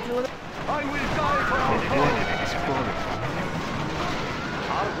 Can you do it? I will die for our A warrior has fallen.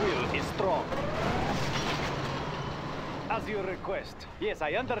 Our will is strong. As you request. Yes,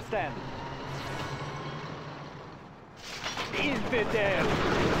 I understand. Infidel!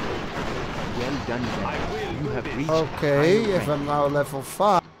 Well done, I General. will You do have this. reached Okay, higher if I'm rank. now level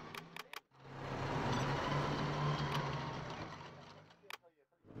 5.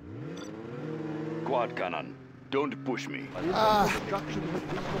 Quad cannon. Don't push me. Construction has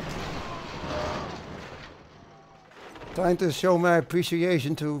been completed. Trying to show my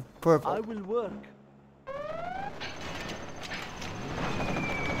appreciation to purple. I will work.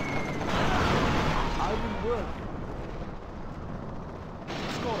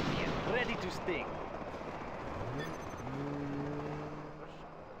 Scorpion, ready to sting.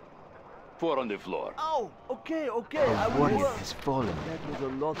 4 on the floor. Oh, okay, A I will warrior work. has fallen. That was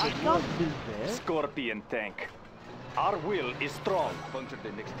a lot of work, Bill. Scorpion tank. Our will is strong. Puncture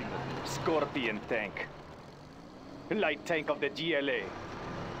the next thing of this. Scorpion tank. Light tank of the GLA.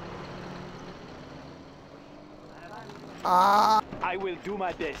 I will do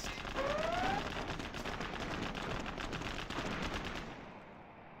my best.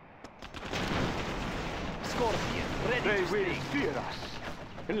 Scorpion, ready They to will sting. fear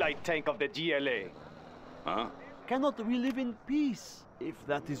us. Light tank of the GLA. Huh? Cannot we live in peace, if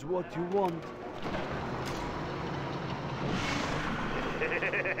that is what you want?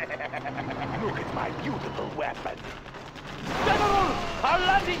 Look at my beautiful weapon. General! Our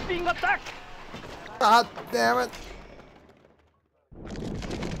land is being attacked! God damn it!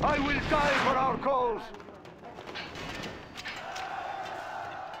 I will die for our cause.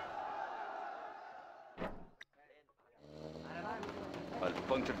 I'll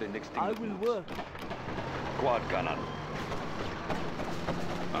puncture the next thing. I will work. Quad cannon.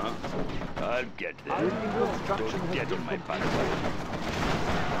 Huh? I'll get there. Don't get on my back.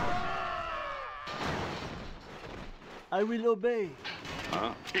 I will obey.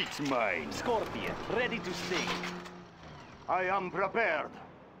 Huh? It's mine. Scorpion, ready to sting. I am prepared.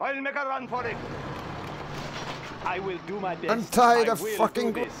 I'll make a run for it. I will do my best. I'm tired I of will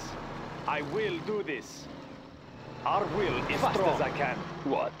fucking... do this. I will do this. Our will is Fast strong. as I can.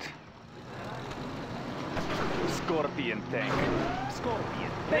 What? Scorpion tank.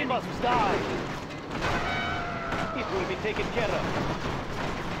 Scorpion. They must die. It will be taken care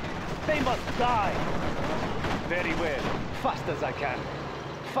of. They must die. Very well. Fast as I can.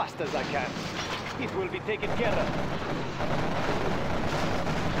 Fast as I can. It will be taken care of.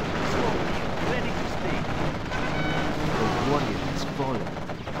 Scorpion, ready to sting. A warrior has fallen.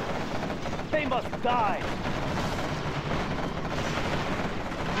 They must die.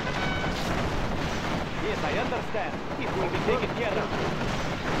 Yes, I understand. It will be taken care of.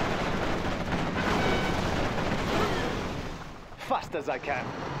 Fast as I can.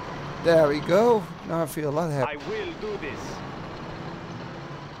 There we go. Now I feel a lot happier. I will do this.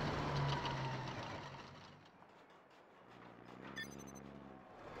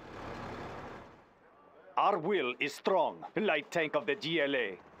 Our will is strong. Light tank of the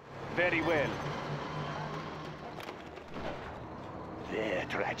GLA. Very well. Their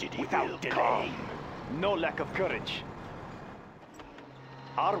tragedy Without will delay. come. No lack of courage.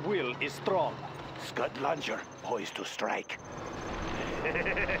 Our will is strong. Scud launcher, poised to strike.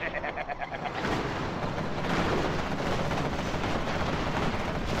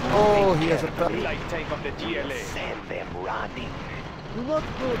 Oh, he has a... Light tank of the GLA. Send them running. Do not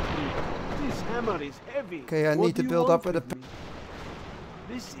hurt me. This hammer is heavy. Okay, I What need to do you build want up with a... with me?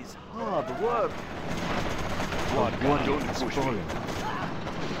 This is hard work. A warrior has fallen.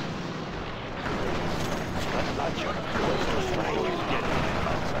 Scud launcher, poised to strike.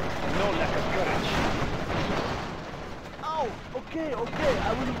 No lack of courage. Oh, okay,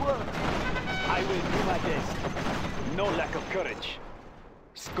 I will work. I will do my best. No lack of courage.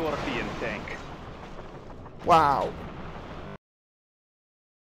 Scorpion tank. Wow.